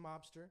Irish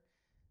mobster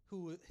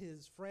who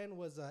his friend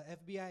was a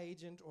FBI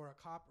agent or a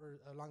cop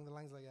or along the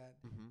lines like that,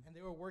 and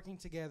they were working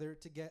together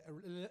to get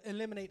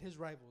eliminate his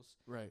rivals.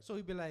 Right. So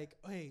he'd be like,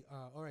 hey,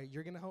 all right,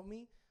 you're gonna help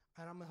me,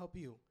 and I'm gonna help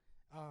you.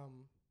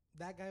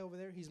 That guy over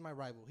there, he's my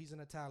rival. He's an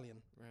Italian.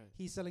 Right.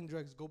 He's selling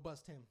drugs. Go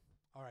bust him.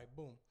 All right,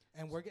 boom.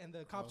 And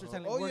the cops are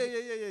telling. Oh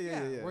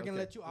yeah. We're gonna Okay.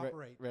 let you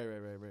operate. Right.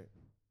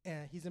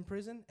 And he's in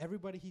prison.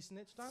 Everybody he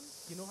snitched on,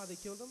 you know how they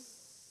killed him?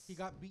 He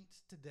got beat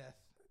to death.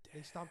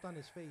 They stomped on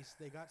his face.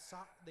 They got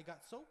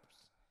soaps.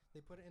 They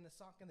put it in a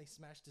sock and they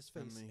smashed his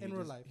face in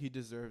real life. He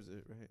deserves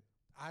it, right?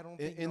 I don't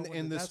think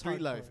In the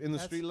street life. In the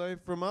street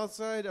life, from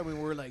outside, I mean,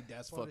 we're like,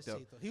 that's fucked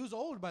up. He was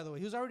old, by the way.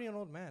 He was already an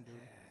old man, dude.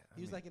 Yeah,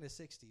 He was like in his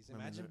 60s. I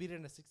mean, Imagine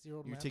beating a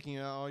 60-year-old man. You're taking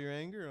out all your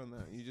anger on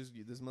that.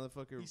 This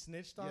motherfucker. He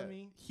snitched on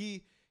me.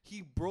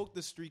 He broke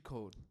the street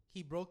code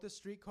He broke the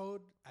street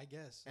code, I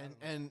guess.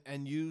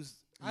 and used.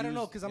 I don't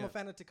know, because I'm yeah. a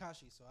fan of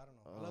Tekashi, so I don't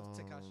know. I love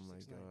Tekashi Oh my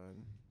 69. god,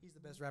 He's the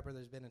best rapper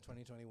there's been in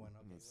 2021.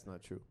 Okay, that's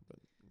not true. But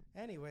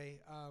anyway,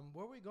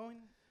 where are we going?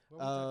 Where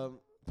we talking?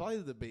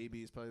 probably the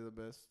baby is probably the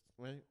best,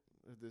 right?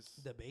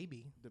 The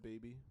Baby. the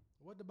baby,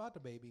 What about the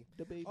Baby?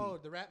 the baby. Oh,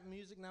 the rap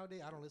music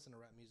nowadays. I don't listen to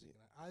rap music.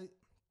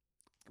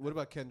 What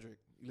about Kendrick?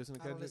 You listen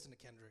to I don't Kendrick? listen to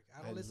Kendrick.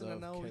 I don't listen to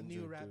love no new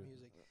Kendrick, rap dude.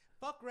 music.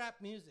 Fuck rap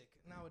music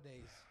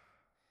nowadays.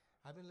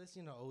 I've been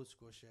listening to old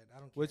school shit. I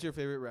don't care. What's your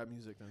favorite rap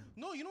music then?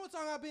 No, you know what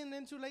song I've been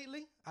into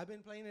lately? I've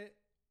been playing it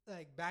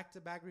like back to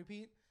back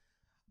repeat.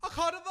 I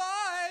caught a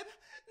vibe.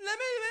 Let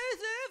me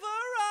visit for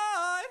a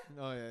ride.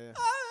 Oh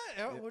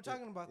yeah. We're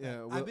talking about yeah,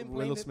 that. Will- I've been playing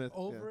Willow it Smith,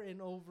 over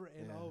and over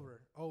and Yeah.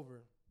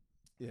 over.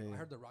 Yeah, I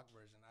heard the rock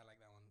version. I like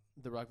that one.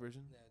 the rock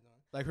version. Yeah, no.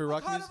 Like her I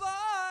rock caught music. a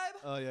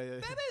vibe. Oh yeah.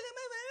 Baby, let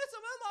me visit for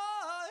a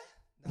ride.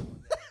 That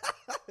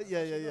one.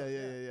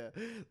 Yeah.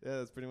 Yeah,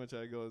 that's pretty much how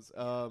it goes.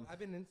 I've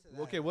been into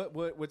that. Okay,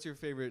 what's your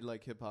favorite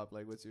like hip hop?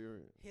 Like, what's your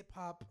Hip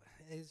hop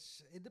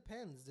is. It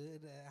depends,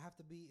 dude. I have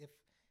to be if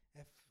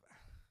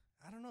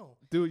I don't know.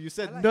 dude? You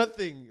said I like-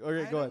 nothing.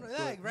 Okay, I go don't on. know,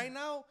 Go like on. right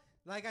now,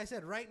 like I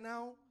said, right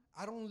now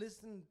I don't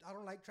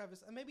like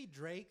Travis. Maybe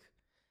Drake.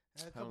 A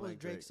I don't couple like of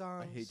Drake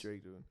songs. I hate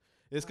Drake, dude.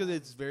 It's because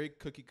it's very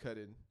cookie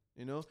cutted.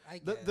 You know, I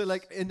the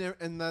like and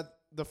that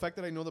the fact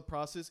that I know the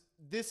process.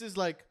 This is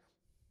like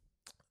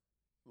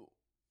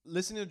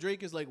listening to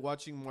Drake is like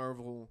watching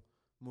Marvel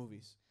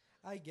movies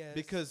I guess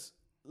because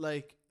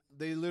like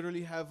they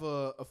literally have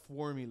a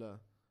formula.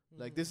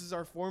 Like this is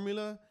our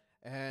formula,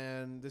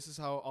 and this is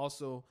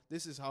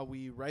how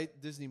we write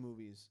Disney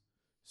movies.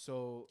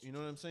 So you know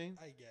what I'm saying?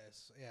 I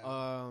guess,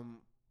 yeah.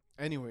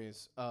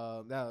 Anyways,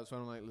 that's why I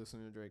don't like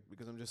listening to Drake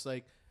because I'm just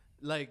like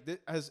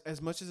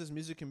as much as his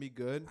music can be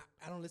good,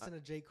 I don't listen to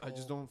J. Cole. I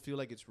just don't feel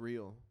like it's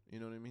real. You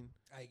know what I mean?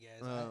 I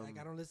guess I Um,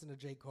 don't listen to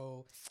J.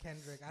 Cole,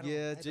 Kendrick. I don't.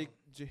 Yeah, I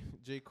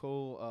don't. J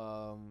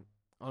Cole.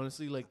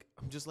 Honestly, like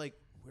I'm just like,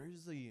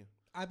 where's the?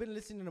 I've been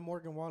listening to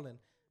Morgan Wallen.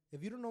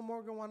 If you don't know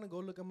Morgan Wallen, go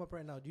look him up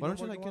right now. Do you Why know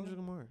don't you like Morgan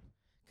Kendrick Lamar?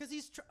 Because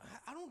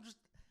I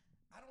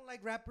don't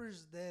like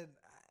rappers that.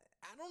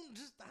 I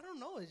don't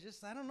know. It's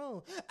just, I don't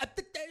know.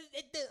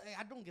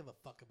 I don't give a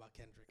fuck about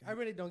Kendrick. I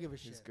really don't give a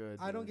shit. good,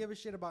 I don't dude. give a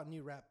shit about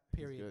new rap,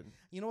 period. Good.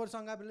 You know what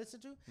song I've been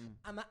listening to?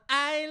 I'm an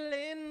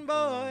island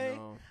boy.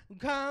 Oh, no.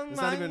 Come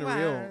It's not even on,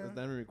 real. wild. It's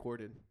not even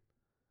recorded.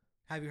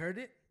 Have you heard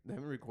it? They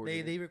haven't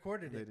recorded. They it.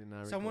 recorded it. They did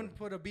not Someone record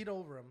put a beat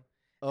over him.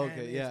 Okay,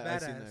 and yeah, it's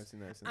I've seen badass. that. I've seen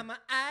that. I'm an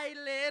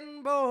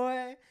island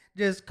boy.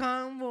 Just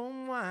come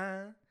on,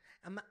 wine.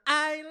 I'm an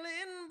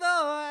island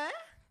boy.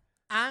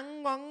 I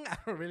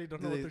really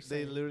don't know what They they're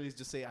saying. literally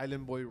just say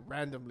 "Island Boy"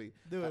 randomly.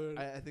 Dude.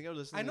 I think I was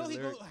listening. I know to the he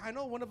goes. lyric. I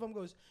know one of them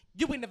goes.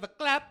 You ain't never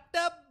clapped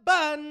the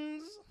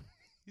buns.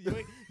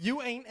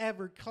 you ain't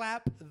ever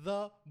clapped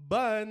the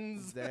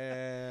buns.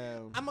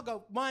 Damn. I'ma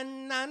go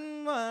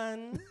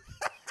 1-on-1.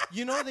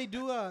 You know they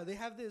do. They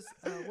have this.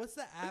 What's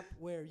the app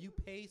where you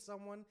pay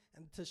someone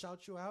and to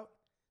shout you out?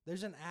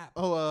 There's an app.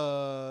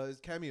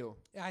 It's Cameo.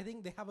 I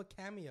think they have a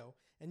Cameo,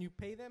 and you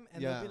pay them,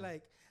 and Yeah. they'll be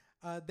like,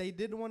 they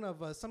did one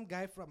of some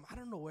guy from I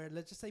don't know where.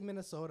 Let's just say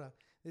Minnesota.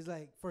 It's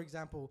like, for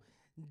example,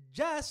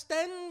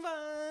 Justin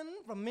Van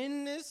from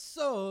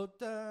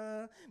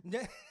Minnesota.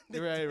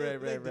 Right.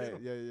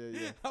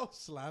 Yeah. I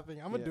was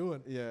laughing. I'm gonna do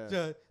it. Yeah.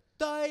 The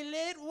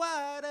toilet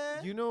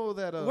water. You know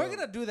that We're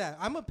gonna do that.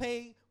 I'm gonna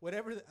pay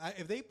whatever.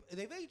 If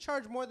they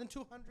charge more than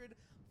 200,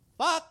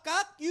 fuck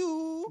up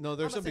you. No,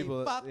 there's I'ma some say,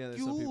 people- Fuck yeah, there's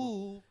you. some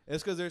people.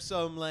 It's because there's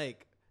some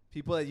like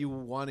people that you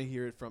want to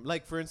hear it from.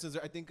 Like for instance,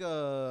 I think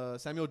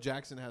Samuel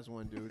Jackson has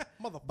one, dude.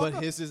 Motherfucker. But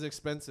his is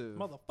expensive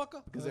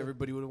Motherfucker. because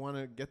everybody would want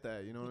to get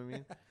that. You know what I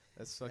mean?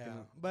 That's fucking.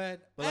 Yeah.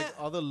 But like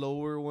all the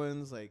lower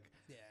ones, like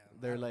yeah,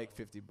 they're I don't like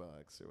know. $50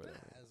 or whatever.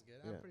 That's good.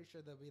 Yeah. I'm pretty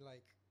sure they'll be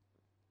like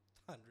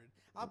 100.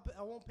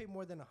 I won't pay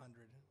more than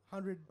 100.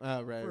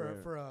 100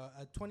 Right. for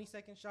a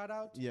 20-second shout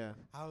out. Yeah.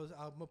 I'm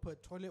gonna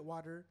put toilet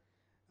water,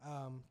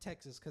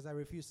 Texas, because I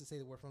refuse to say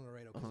the word from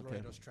Laredo because Okay.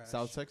 Laredo's trash.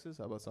 South Texas?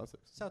 How about South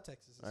Texas? South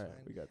Texas is All right,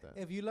 fine. we got that.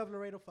 If you love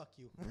Laredo, fuck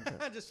you.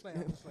 I'm just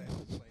playing.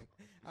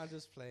 I'm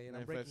just playing.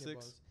 I'm breaking your 956?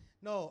 balls.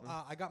 No,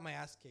 I got my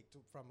ass kicked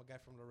from a guy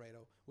from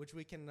Laredo, which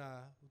we can,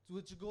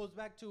 which goes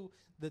back to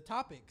the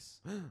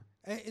topics.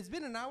 It's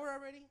been an hour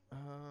already.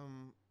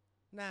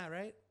 Nah,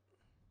 right?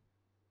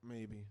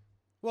 Maybe.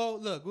 Well,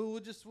 look, we'll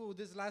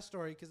this last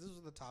story because this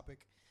was the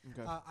topic.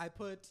 Okay. I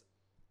put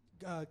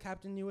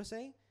Captain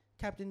USA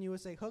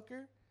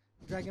Hooker,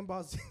 Dragon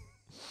Ball Z,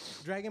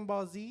 Dragon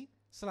Ball Z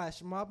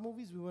 / mob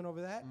movies. We went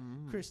over that.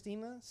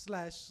 Christina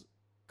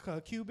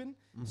 / Cuban.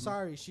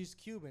 Sorry, she's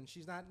Cuban.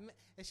 She's not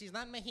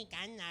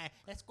Mexicana.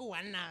 Es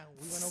cubana.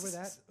 We went over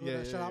that.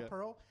 Yeah, Shout out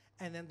Pearl.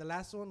 And then the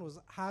last one was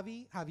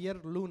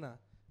Javier Luna,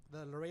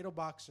 the Laredo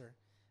boxer.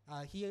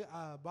 He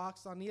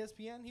boxed on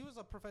ESPN. He was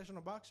a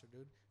professional boxer,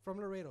 dude, from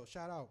Laredo.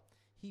 Shout out.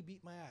 He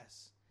beat my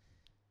ass.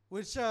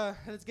 Which,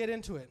 let's get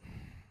into it.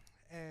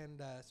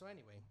 And so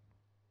anyway,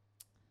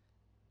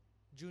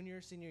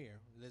 senior year.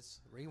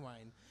 Let's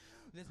rewind.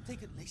 Let's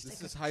take it.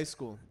 This is high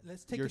school.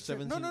 Let's take You're a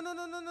trip. 17?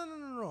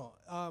 No.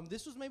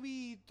 This was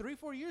maybe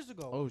 3-4 years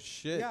ago. Oh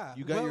shit! Yeah.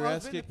 You got Well, your I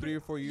was ass in the kicked 3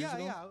 or 4 years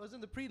ago. Yeah, I was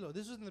in the preload.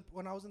 This was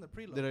when I was in the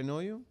preload. Did I know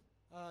you?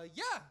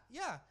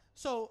 Yeah.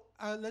 So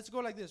let's go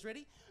like this.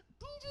 Ready?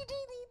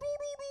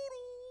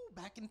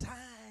 Back in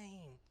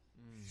time.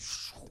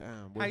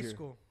 Damn. We're High here.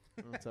 school.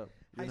 What's up?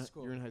 High You're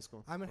school. You're in high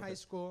school. I'm in Okay. high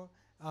school.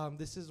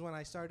 This is when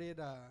I started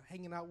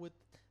hanging out with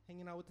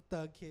the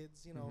thug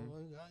kids. You know,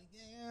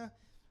 yeah.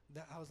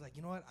 I was like,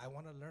 you know what? I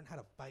want to learn how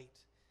to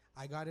fight.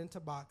 I got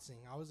into boxing.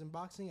 I was in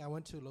boxing. I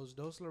went to Los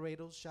Dos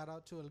Laredos. Shout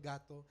out to El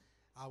Gato.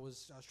 I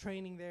was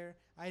training there.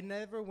 I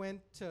never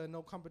went to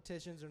no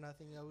competitions or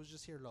nothing. I was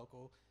just here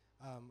local.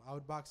 I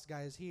would box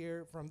guys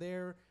here, from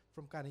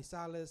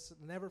Canizales,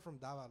 never from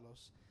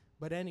Davalos.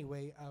 But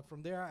anyway,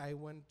 from there I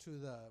went to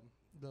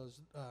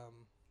those.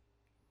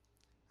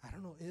 I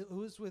don't know. It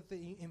was with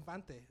the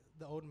Infante,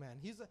 the old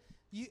man.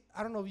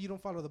 I don't know if you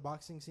don't follow the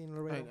boxing scene in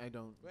Laredo. I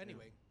don't. But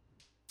anyway,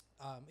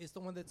 it's the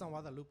one that's on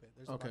Guadalupe.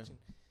 There's a Okay. boxing.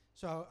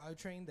 So I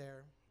trained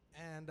there,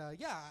 and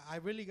I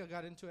really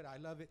got into it. I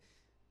love it.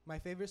 My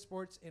favorite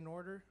sports in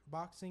order: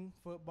 boxing,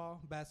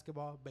 football,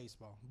 basketball,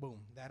 baseball.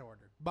 Boom, that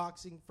order.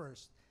 Boxing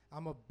first.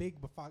 I'm a big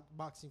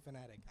boxing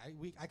fanatic.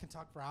 I can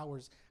talk for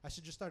hours. I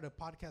should just start a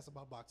podcast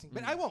about boxing,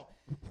 but I won't.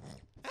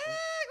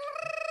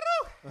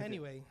 Okay.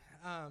 Anyway,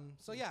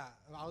 so yeah,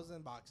 I was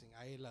in boxing.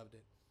 I loved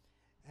it.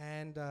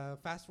 And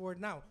fast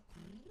forward now.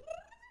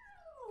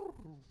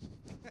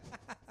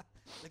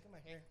 Look at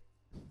my hair.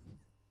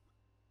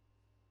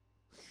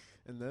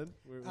 And then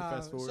we're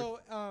fast forward. So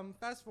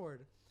fast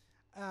forward.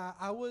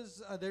 I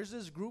was there's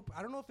this group.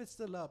 I don't know if it's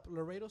still up.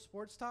 Laredo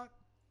Sports Talk.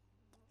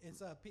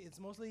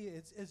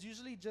 It's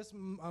usually just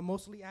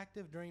mostly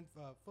active during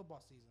football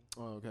season.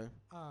 Oh, okay.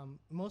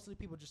 Mostly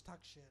people just talk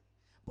shit.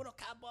 Puro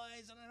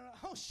Cowboys.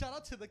 Oh, shout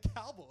out to the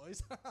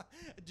Cowboys.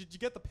 Did you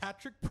get the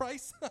Patrick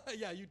price?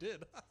 Yeah, you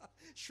did.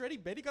 Shreddy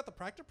Betty got the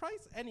Patrick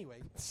price?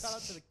 Anyway, shout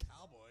out to the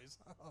Cowboys.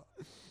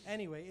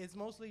 Anyway, it's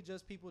mostly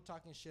just people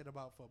talking shit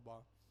about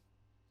football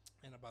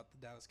and about the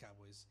Dallas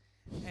Cowboys.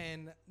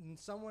 And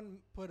someone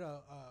put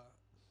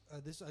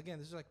this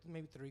is like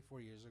maybe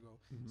 3-4 years ago.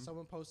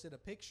 Someone posted a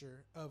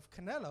picture of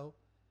Canelo,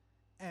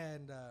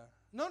 and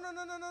no,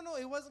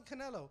 it wasn't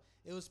Canelo.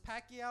 It was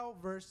Pacquiao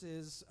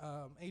versus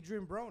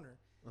Adrian Broner.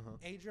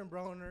 Adrian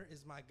Broner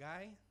is my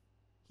guy.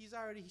 He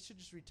should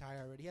just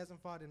retire already. He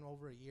hasn't fought in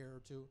over a year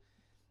or two.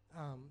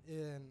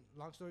 And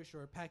long story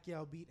short,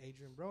 Pacquiao beat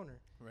Adrian Broner.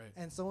 Right.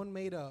 And someone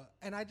made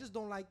and I just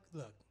don't like.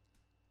 Look,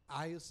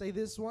 I'll say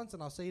this once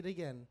and I'll say it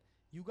again.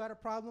 You got a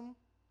problem,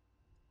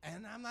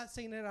 and I'm not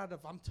saying it out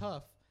of I'm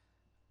tough.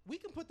 We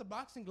can put the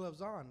boxing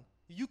gloves on.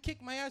 You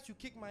kick my ass, you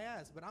kick my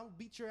ass, but I'll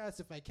beat your ass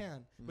if I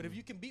can. But if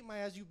you can beat my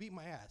ass, you beat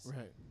my ass.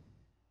 Right.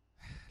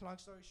 Long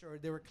story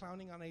short, they were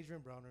clowning on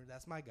Adrian Broner.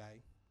 That's my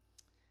guy.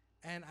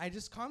 And I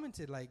just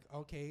commented like,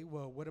 okay,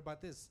 well, what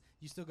about this?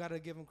 You still got to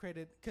give him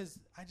credit, because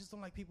I just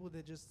don't like people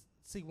that just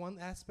see one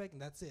aspect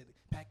and that's it.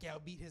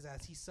 Pacquiao beat his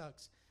ass. He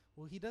sucks.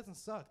 Well, he doesn't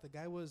suck. The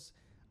guy was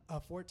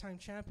a 4-time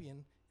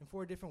champion in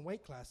 4 different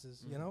weight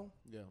classes, you know?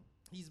 Yeah.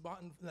 He's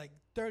bought in like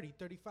 30,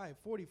 35,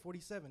 40,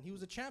 47. He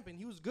was a champion.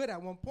 He was good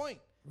at one point.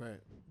 Right.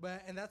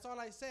 And that's all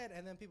I said.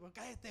 And then people,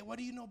 Cállate, what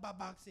do you know about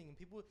boxing?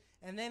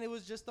 And then it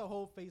was just the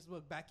whole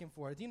Facebook back and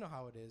forth. You know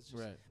how it is.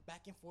 Just Right.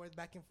 back and forth,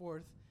 back and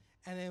forth.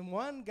 And then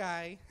one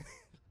guy,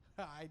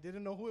 I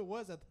didn't know who it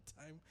was at the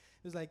time.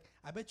 He was like,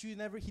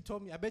 he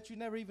told me, I bet you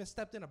never even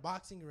stepped in a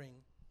boxing ring.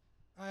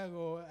 I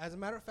go, as a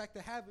matter of fact,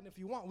 I haven't. If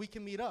you want, we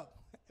can meet up.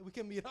 I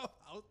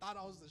thought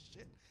I was the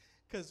shit.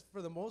 Because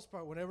for the most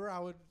part, whenever I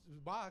would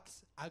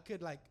box, I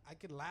could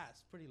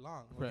last pretty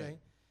long. Okay, Right.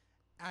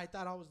 I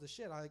thought I was the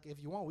shit. I like, if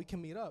you want, we can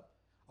meet up.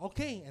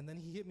 Okay, and then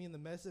he hit me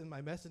in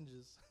my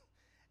messages,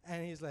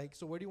 and he's like,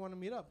 "So where do you want to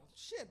meet up?"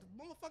 Shit,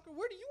 motherfucker,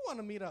 where do you want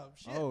to meet up?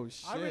 Shit. Oh,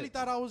 I really shit.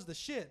 thought I was the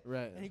shit.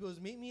 Right. And he goes,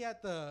 "Meet me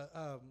at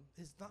the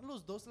it's not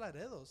Los Dos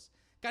Laredos,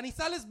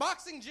 Canizales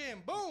Boxing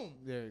Gym." Boom.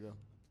 There you go.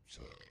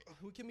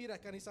 We can meet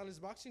at Canizales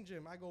Boxing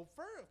Gym. I go,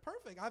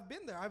 perfect. I've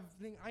been there.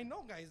 I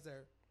know guys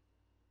there.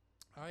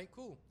 All right,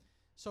 cool.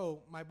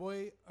 So my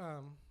boy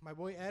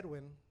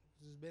Edwin,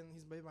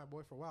 he's been my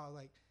boy for a while.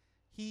 Like,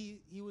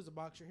 he was a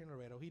boxer here in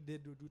Laredo. He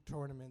did do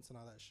tournaments and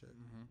all that shit,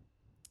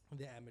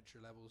 the amateur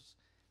levels.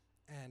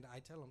 And I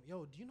tell him,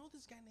 yo, do you know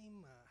this guy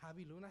named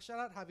Javi Luna? Shout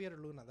out Javier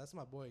Luna. That's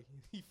my boy.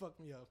 He fucked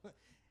me up.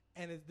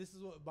 And this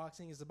is what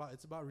boxing is about.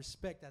 It's about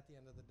respect at the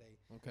end of the day.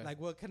 Okay. Like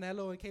what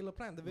Canelo and Caleb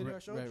Plant, the video I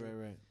showed you.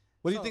 Right.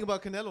 What do you So- think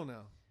about Canelo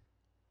now?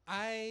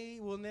 I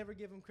will never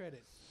give him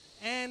credit.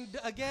 And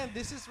again,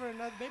 this is for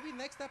another, maybe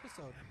next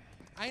episode.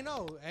 I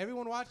know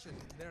everyone watching,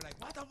 they're like,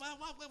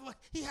 what?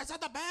 He has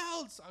other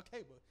belts.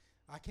 Okay, but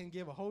I can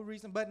give a whole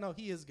reason. But no,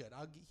 he is good.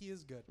 He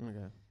is good.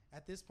 Okay.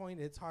 At this point,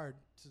 it's hard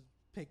to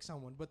pick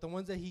someone. But the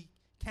ones that he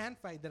can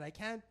fight that I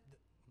can't,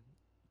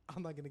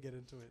 I'm not gonna get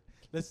into it.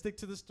 Let's stick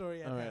to the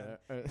story at hand.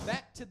 All right.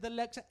 Back to the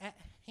lecture at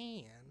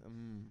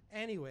hand.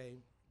 Anyway,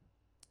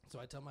 so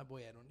I tell my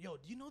boy Aaron, yo,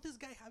 do you know this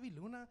guy Javi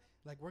Luna?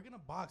 Like, we're gonna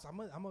box. I'm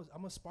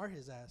gonna spar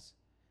his ass.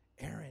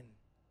 Aaron,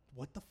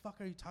 what the fuck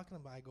are you talking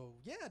about? I go,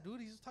 yeah,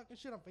 dude, he's talking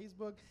shit on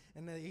Facebook,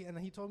 and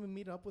he told me to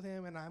meet up with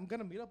him, and I'm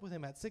gonna meet up with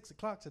him at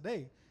 6:00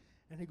 today.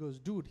 And he goes,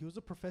 dude, he was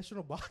a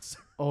professional boxer.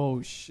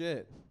 Oh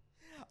shit.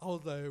 I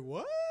was like,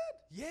 what?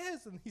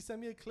 Yes, and he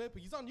sent me a clip.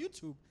 He's on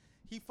YouTube.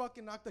 He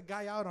fucking knocked the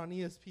guy out on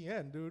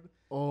ESPN, dude.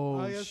 Oh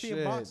ESPN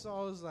shit. box. So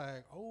I was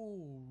like,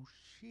 oh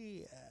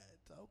shit.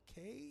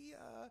 Okay.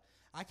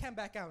 I can't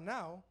back out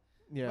now.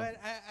 Yeah.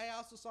 But I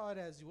also saw it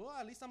as, well,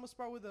 at least I'm going to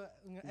spar with an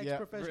Yeah,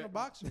 ex-professional right.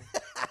 boxer.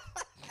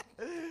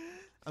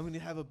 I'm gonna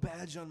have a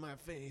badge on my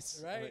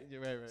face. Right?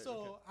 Right.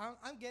 So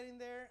I'm getting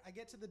there. I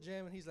get to the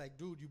gym, and he's like,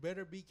 dude, you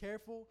better be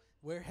careful.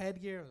 Wear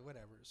headgear or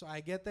whatever. So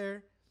I get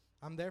there.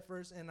 I'm there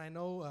first, and I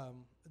know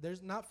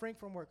there's not Frank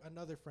from work,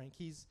 another Frank.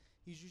 He's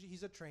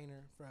a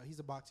trainer. He's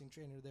a boxing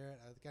trainer there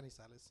at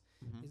Canizales.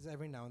 He's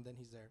every now and then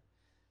he's there.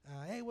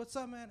 Hey, what's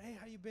up, man? Hey,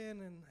 how you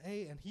been?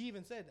 And he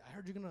even said, I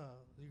heard you're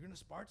gonna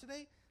spar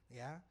today.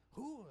 Yeah.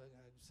 Who?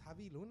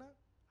 Javi Luna.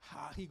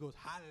 He goes,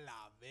 a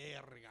la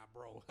verga,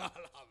 bro. A la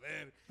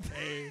verga.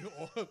 Hey,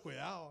 oh,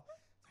 cuidado.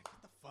 Like,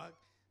 what the fuck?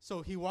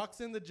 So he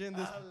walks in the gym.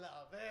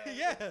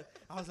 Yeah.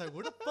 I was like,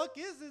 what the fuck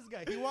is this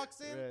guy? He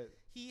walks in. Right.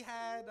 He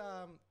had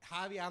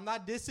Javi. I'm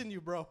not dissing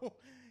you, bro.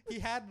 He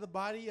had the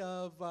body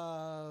of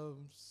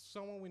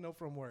someone we know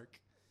from work.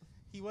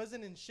 He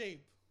wasn't in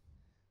shape.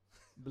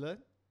 Blood?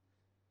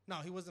 No,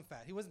 he wasn't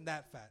fat. He wasn't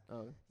that fat.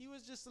 Oh. He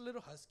was just a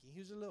little husky. He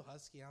was a little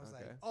husky. I was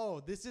like, Okay. oh,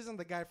 this isn't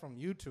the guy from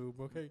YouTube,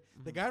 okay?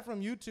 The guy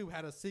from YouTube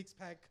had a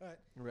six-pack cut.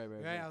 Right.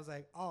 I was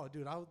like, oh,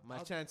 dude, My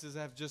I'll chances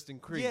have just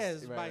increased.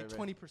 yes, Right,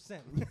 by right. 20%.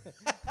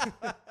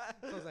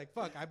 So I was like,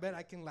 fuck, I bet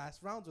I can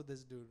last rounds with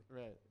this dude.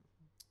 Right.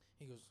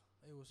 He goes,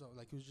 hey, what's up?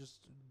 Like, he was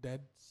just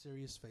dead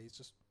serious face.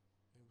 Just,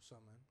 hey, what's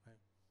up, man? Hey,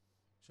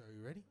 so are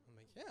you ready? I'm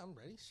like, yeah, I'm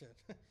ready. Shit.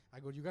 I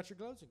go, you got your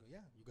gloves? He go, yeah.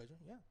 You got your,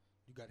 yeah.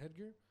 You got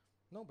headgear?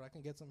 No, but I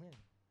can get some here.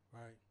 All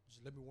right,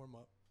 just let me warm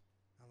up.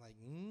 I'm like,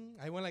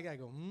 I went like that. I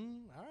go,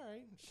 all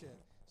right, shit.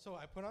 So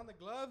I put on the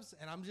gloves,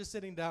 and I'm just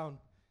sitting down.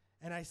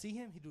 And I see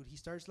him. He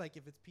starts like,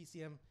 if it's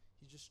PCM,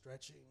 he's just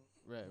stretching.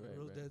 Right.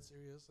 Real dead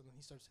serious. And then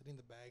he starts hitting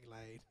the bag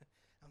light.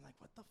 I'm like,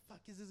 what the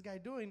fuck is this guy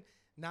doing?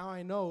 Now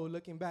I know,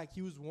 looking back,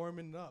 he was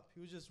warming up. He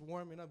was just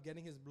warming up,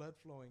 getting his blood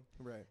flowing.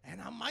 Right.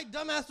 And my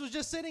dumbass was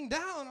just sitting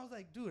down. I was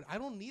like, dude, I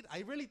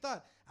really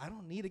thought, I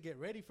don't need to get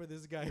ready for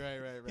this guy.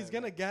 Right. He's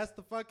going to gas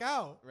the fuck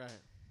out. Right.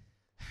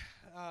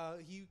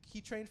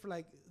 He trained for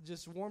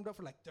just warmed up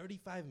for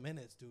 35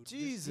 minutes, dude.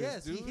 Jesus,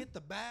 yes, dude. he hit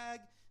the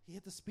bag. He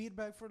hit the speed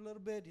bag for a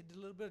little bit. He did a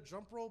little bit of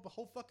jump rope, a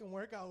whole fucking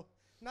workout.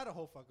 Not a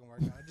whole fucking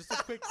workout, just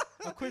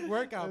a quick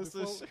workout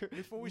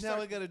before we now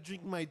start. I gotta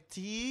drink my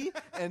tea,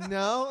 and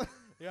now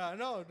Yeah, I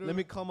know, dude. let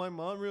me call my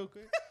mom real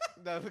quick.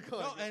 No,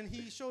 and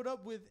he showed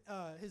up with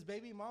his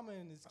baby mama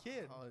and his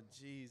kid. Oh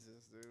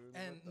Jesus, dude!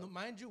 And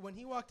mind you, when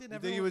he walked in, You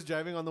think he was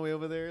driving on the way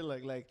over there,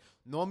 like,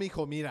 no,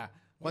 mijo, mira,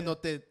 cuando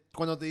te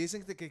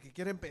dicen que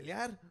quieren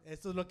pelear.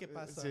 Eso es lo que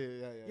pasa.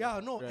 Sí, Yeah,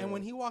 no. Right, and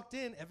when right. he walked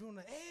in, everyone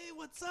like, hey,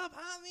 what's up,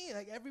 homie?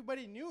 Like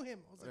everybody knew him.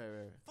 I was like,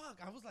 Right. fuck.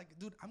 I was like,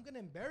 dude, I'm gonna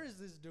embarrass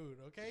this dude,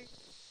 okay?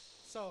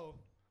 So,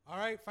 all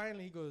right,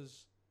 finally he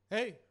goes,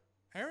 hey,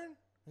 Aaron?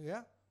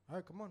 Yeah. All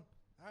right, come on.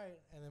 All right.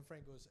 And then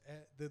Frank goes,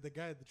 the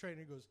guy, the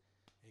trainer goes,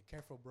 hey,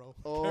 careful, bro.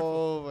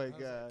 Oh my I was like,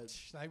 God!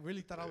 "Shh." I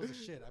really thought I was a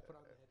shit. I put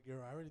on the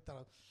headgear. I really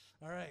thought,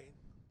 all right,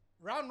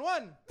 round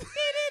one.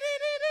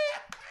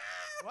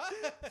 What?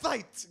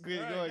 Fight! Go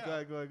Alright,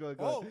 on.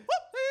 Oh, whoop,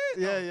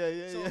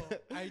 Yeah. So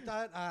I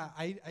thought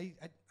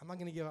I'm not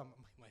gonna give out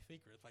my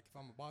secret if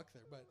I'm a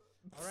boxer, but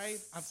all right,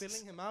 I'm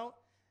filling him out.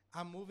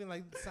 I'm moving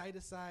like side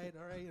to side.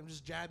 All right, I'm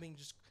just jabbing,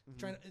 just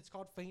trying to. It's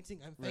called feinting.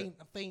 I'm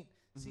faint.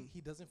 See,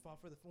 he doesn't fall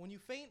for the. When you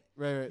faint,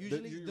 Right.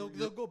 usually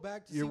they'll go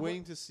back to. You're see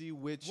waiting to see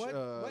which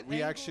what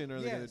reaction angle?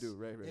 are they gonna Yes. do.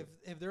 Right.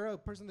 If they're a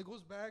person that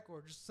goes back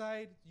or just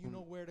side, you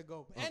know where to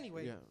go. But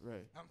anyway, Yeah.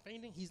 Right. I'm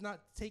fainting. He's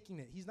not taking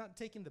it. He's not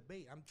taking the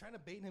bait. I'm trying to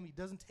bait him. He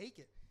doesn't take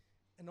it.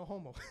 And no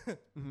homo.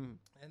 Mm-hmm.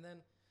 And then,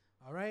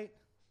 all right.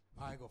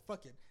 I go,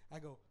 fuck it. I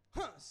go,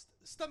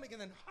 stomach,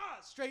 and then,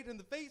 straight in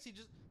the face. He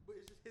just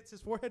hits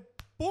his forehead.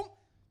 Boom.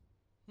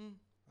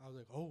 I was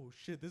like, oh,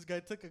 shit. This guy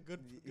took a good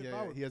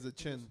power. He has a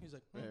chin. He's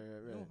like, Right.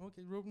 no,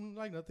 okay,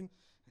 like nothing.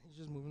 He's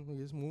just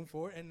moving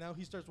forward. And now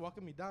he starts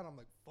walking me down. I'm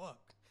like, fuck.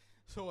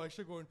 So I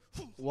should going.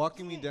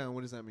 Walking me down.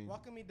 What does that mean?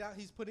 Walking me down.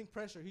 He's putting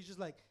pressure. He's just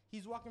like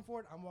he's walking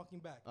forward. I'm walking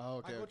back. Oh,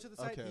 okay. I go to the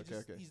side.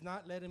 Okay. He's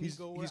not letting me He's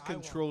go. Where he's I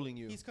want. controlling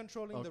you. He's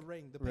controlling Okay. the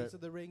ring, the Right. pace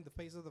of the ring, the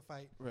pace of the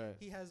fight. Right.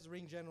 He has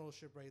ring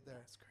generalship right there.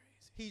 That's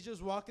crazy. He's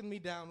just walking me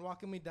down,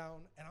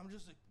 and I'm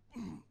just like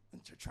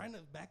trying to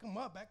back him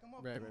up.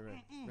 Right.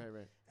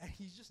 And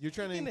he's just You're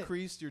trying to kicking it.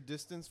 increase your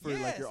distance for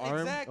Yes, like your arm.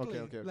 exactly.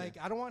 Okay. Like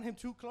I don't want him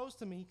too close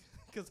to me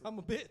because I'm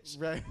a bitch.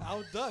 Right.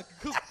 I'll duck.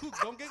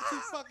 Don't get too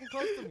fucking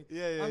close to me.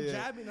 Yeah.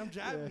 I'm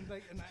jabbing.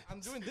 Like, and I'm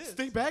doing this.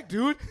 Stay back,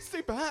 dude.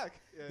 Stay back.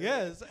 Yeah,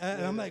 Yes,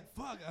 and I'm Yeah. like,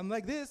 fuck. I'm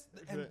like this,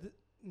 and Right.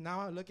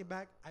 now I'm looking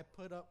back. I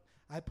put up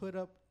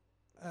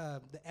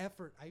the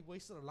effort. I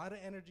wasted a lot of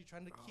energy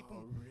trying to keep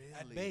him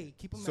at bay.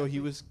 Keep him. So at he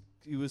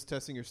bay. was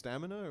testing your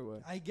stamina or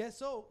what? I guess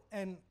so,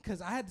 and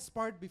because I had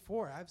sparred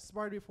before. I've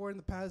sparred before in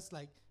the past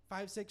like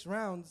 5-6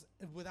 rounds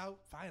without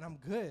fine. I'm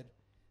good.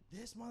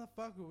 This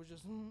motherfucker was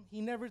just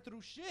he never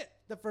threw shit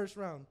the first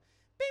round.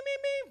 Beep.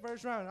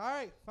 First round. All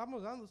right,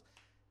 vamos.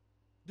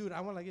 Dude,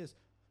 I went like this.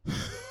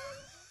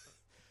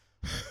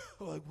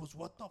 Like,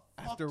 what the fuck?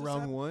 After just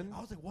round happened? one?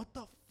 I was like, what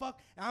the fuck?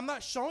 And I'm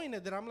not showing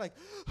it that I'm like,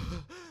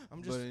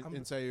 I'm just, But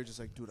inside you're just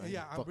like, dude, I'm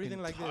I'm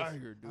breathing like tired,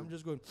 this. dude. I'm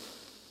just going.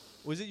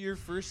 Was it your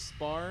first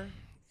spar?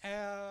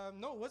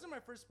 No, it wasn't my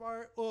first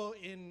spar. Oh,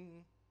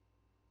 in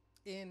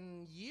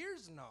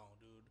years now,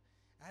 dude.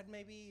 I had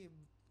maybe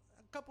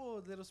a couple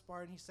of little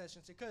sparring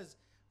sessions because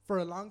for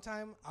a long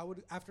time I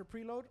would after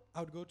preload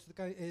I would go to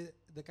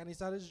the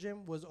Canizares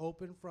gym was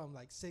open from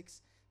like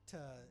 6 to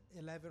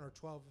 11 or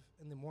 12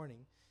 in the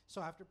morning.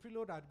 So after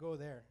preload I'd go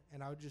there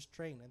and I would just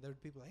train and there'd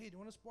be people like, hey, do you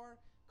want to spar?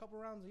 Couple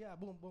rounds, yeah,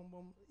 boom,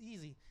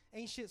 easy.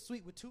 Ain't shit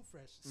sweet with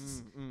toothbrush.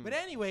 But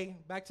anyway,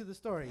 back to the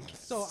story.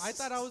 So I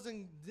thought I was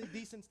in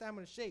decent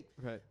stamina shape.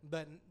 Right.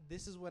 But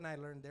this is when I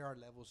learned there are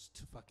levels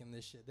to fucking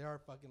this shit. There are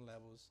fucking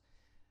levels.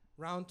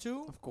 Round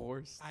 2, Of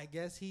course. I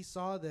guess he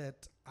saw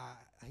that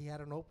he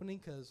had an opening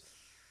because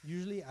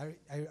usually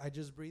I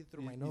just breathe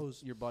through my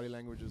nose. Your body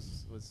language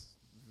was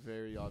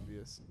very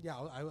obvious. Yeah,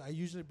 I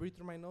usually breathe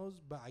through my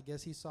nose, but I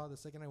guess he saw the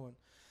second I went.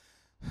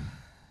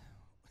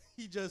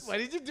 He just. Why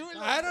did you do it?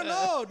 I don't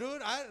know,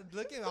 dude. I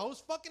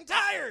was fucking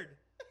tired.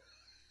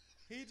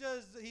 He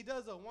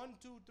does a 1,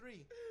 2,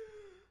 3.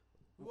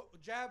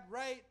 Jab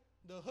right,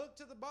 the hook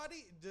to the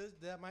body.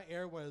 Just that my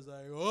air was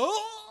like,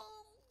 oh.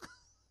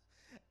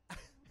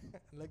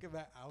 Looking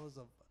back, I was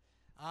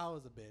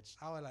a bitch.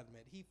 I will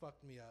admit, he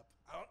fucked me up.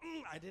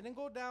 I didn't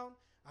go down.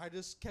 I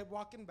just kept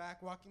walking back.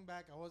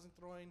 I wasn't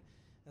throwing,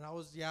 and I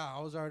was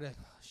already like,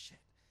 oh shit.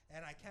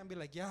 And I can't be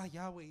like, yeah,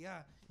 Yahweh, yeah.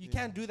 You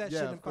can't do that Yeah,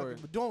 shit of in fucking.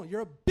 course. But don't.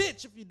 You're a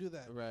bitch if you do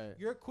that. Right.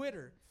 You're a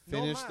quitter.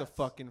 Finish no the mas.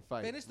 fucking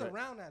fight. Finish the Right.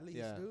 round at least,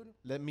 Yeah. dude.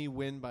 Let me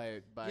win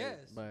by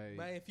Yes. by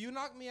But if you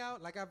knock me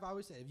out, like I've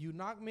always said, if you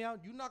knock me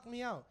out, you knock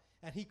me out.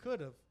 And he could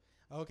have.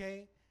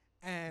 Okay?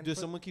 And Does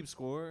someone keep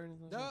score or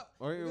anything?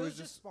 Or it was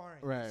just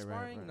sparring. right,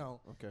 Sparring, right. no.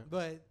 Okay.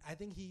 But I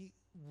think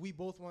we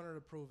both wanted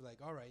to prove, like,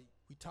 all right,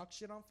 we talk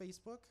shit on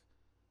Facebook.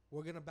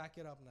 We're going to back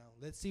it up now.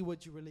 Let's see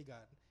what you really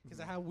got. Because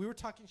we were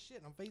talking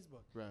shit on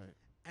Facebook. Right.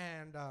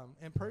 And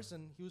in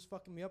person, he was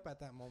fucking me up at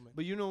that moment.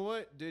 But you know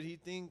what? Did he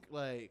think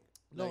like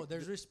No, like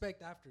there's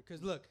respect after.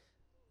 Because look,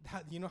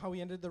 you know how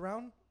we ended the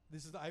round?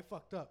 I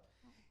fucked up.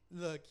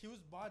 Look, he was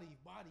body.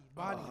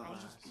 I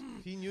was just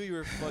he knew you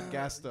were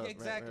gassed up.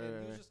 exactly.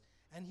 Right. He was just,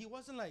 and he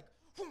wasn't like,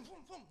 boom.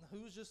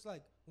 He was just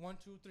like 1,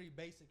 2, 3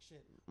 basic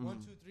shit.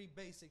 1, 2, 3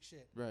 basic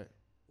shit. Right.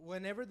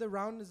 Whenever the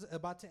round is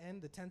about to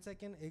end, the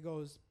 10-second, it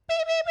goes.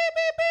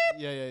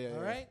 Yeah.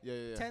 All right?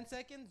 Yeah. 10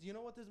 seconds. You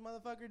know what this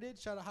motherfucker did?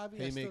 Shout out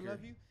Javi. I Haymaker. still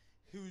love you.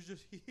 He was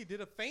just he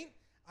did a feint.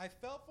 I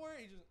fell for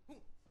it. He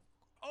just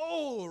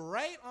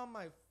right on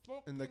my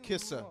fucking And the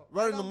kisser. mouth.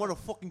 Right in the on my-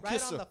 motherfucking Right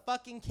kisser. on the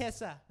fucking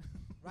kisser.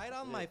 Right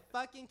on my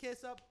fucking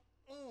kiss up.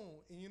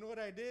 And you know what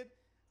I did?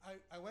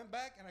 I went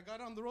back and I got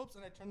on the ropes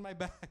and I turned my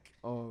back.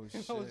 Oh And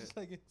shit. I was just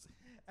like,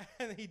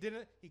 and he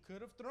didn't. He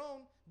could have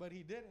thrown, but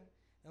he didn't.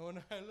 And when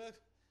I looked,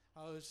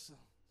 I was just,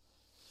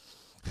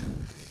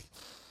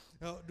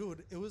 oh,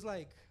 dude, it was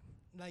like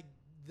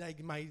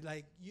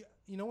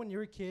you know when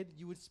you're a kid,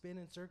 you would spin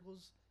in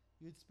circles.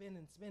 You would spin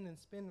and spin and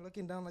spin,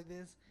 looking down like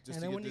this. Just and to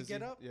then get when you dizzy?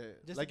 get up, Yeah.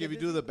 just Like to if get you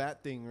do dizzy. the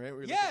bat thing, right?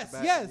 Where you look Yes, at the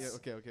bat. yes.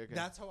 Yeah, okay.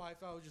 That's how I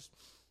felt.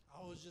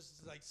 I was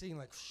just like seeing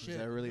like shit. Is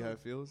that really dude. how it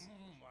feels?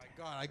 Oh my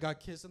god, I got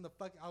kissed in the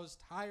fuck. I was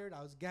tired.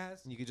 I was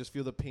gassed. And you could just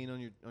feel the pain on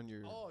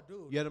your Oh,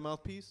 dude. You had a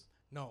mouthpiece?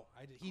 No,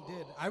 I did. He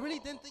did. I really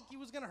didn't think he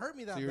was gonna hurt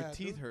me that So your bad.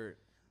 teeth dude. hurt.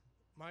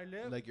 My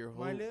lip. Like your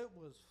My whole- lip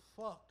was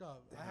fucked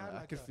up.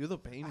 I could feel the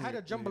pain. I when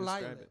had you- a when you jambalaya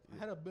describe lip. it. I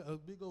had a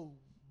big old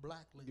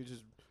black lip. You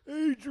just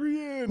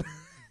Adrian.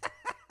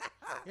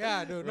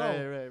 Yeah, dude.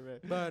 No. Right.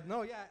 But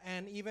no, yeah,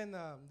 and even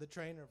the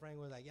trainer Frank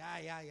was like,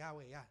 yeah,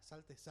 wait, yeah,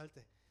 salte.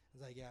 I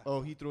was like, yeah.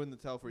 Oh, he threw in the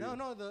towel for you.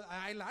 No,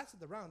 I lasted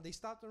the round. They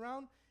stopped the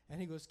round,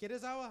 and he goes,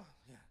 ¿Quieres agua?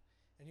 Yeah.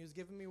 And he was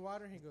giving me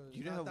water. He goes,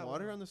 You didn't have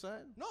water on the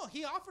side? No,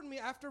 he offered me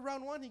after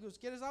round 1. He goes,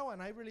 ¿Quieres agua?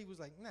 And I really was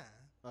like, nah.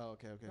 Oh,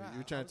 okay. Nah, You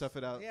were trying to tough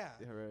it out. Yeah.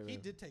 Right. He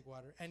did take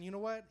water. And you know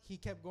what? He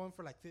kept going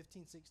for like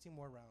 15, 16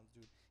 more rounds,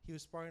 dude. He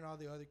was sparring all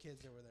the other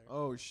kids that were there.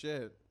 Oh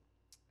shit.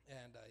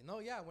 And no,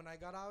 yeah, when I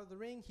got out of the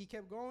ring, he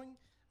kept going.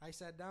 I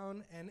sat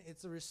down, and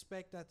it's a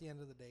respect at the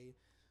end of the day.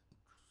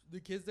 The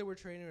kids that were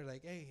training were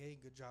like, hey,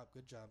 good job,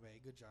 hey,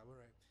 good job, all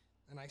right.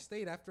 And I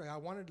stayed after. I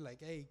wanted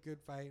like, hey, good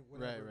fight,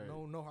 whatever.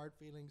 Right. No hard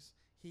feelings.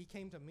 He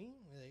came to me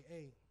like,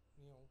 hey,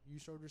 you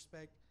showed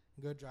respect,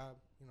 good job.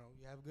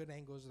 You have good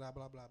angles, blah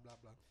blah blah blah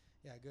blah.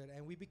 Yeah, good.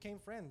 And we became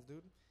friends,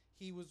 dude.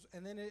 He was,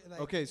 and then it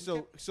like. Okay,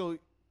 so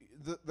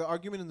the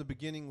argument in the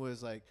beginning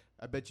was like,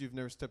 I bet you've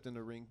never stepped in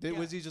the ring.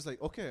 Was he just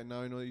like, okay,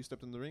 now I know you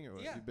stepped in the ring, or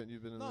what? Yeah. You've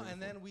been in no, the ring. and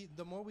before. then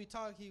the more we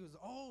talked, he was,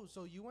 oh,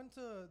 so you went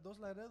to Dos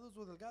Laredos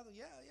with Delgado?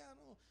 Yeah,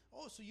 no.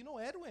 Oh, so you know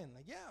Edwin?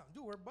 Like, yeah,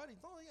 dude, we're buddies.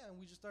 Oh, yeah, and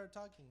we just started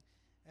talking,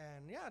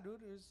 and yeah,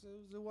 dude,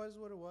 it was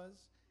what it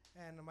was.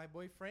 And my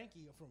boy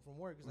Frankie from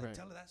work was like, Right.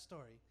 tell her that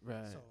story.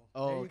 Right. So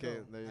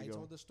There you I go.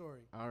 told the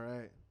story. All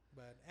right.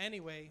 But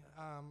anyway,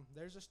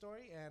 there's a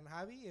story. And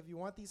Javi, if you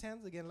want these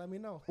hands again, let me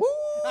know. Woo!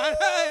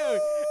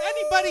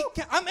 Anybody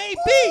can. I'm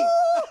AB.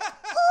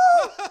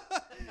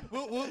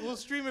 we'll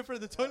stream it for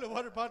the Toilet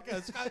Water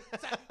Podcast.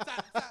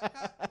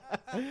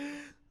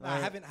 I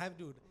haven't,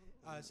 dude.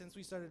 Since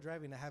we started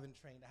driving, I haven't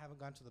trained. I haven't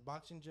gone to the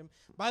boxing gym.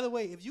 By the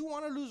way, if you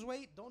want to lose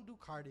weight, don't do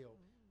cardio.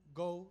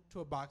 Go to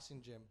a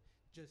boxing gym.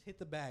 Just hit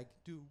the bag.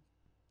 Do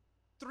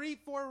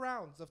 3-4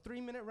 rounds of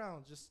 3-minute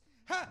rounds. Just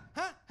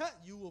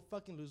you will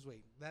fucking lose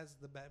weight. That's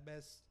the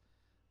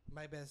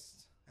my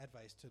best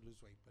advice to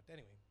lose weight. But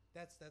anyway,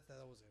 that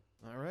was it.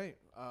 All right.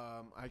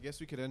 I guess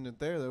we could end it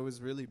there. That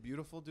was really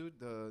beautiful, dude.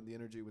 The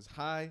energy was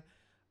high.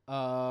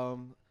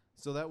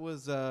 So that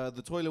was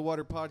the Toilet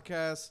Water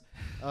Podcast.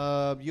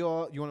 You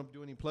want to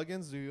do any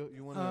plugins? Do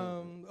you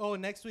want to?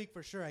 Next week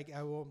for sure.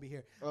 I won't be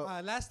here. Oh.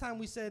 Last time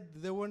we said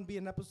there wouldn't be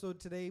an episode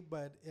today,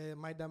 but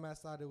my dumbass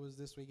thought it was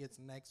this week. It's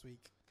next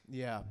week.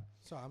 Yeah.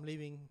 So I'm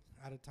leaving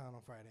out of town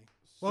on Friday.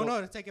 So Well,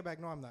 no, to take it back.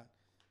 No, I'm not.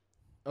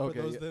 Okay.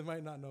 For those that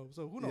might not know.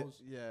 So who knows?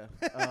 Yeah.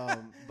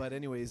 But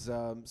anyways,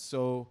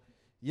 so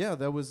yeah,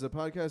 that was the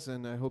podcast,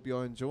 and I hope you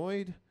all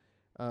enjoyed.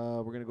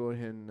 We're gonna go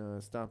ahead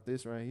and stop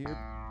this right here.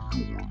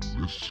 You're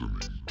listening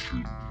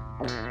to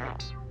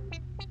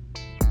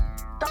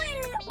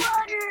Toilet Water.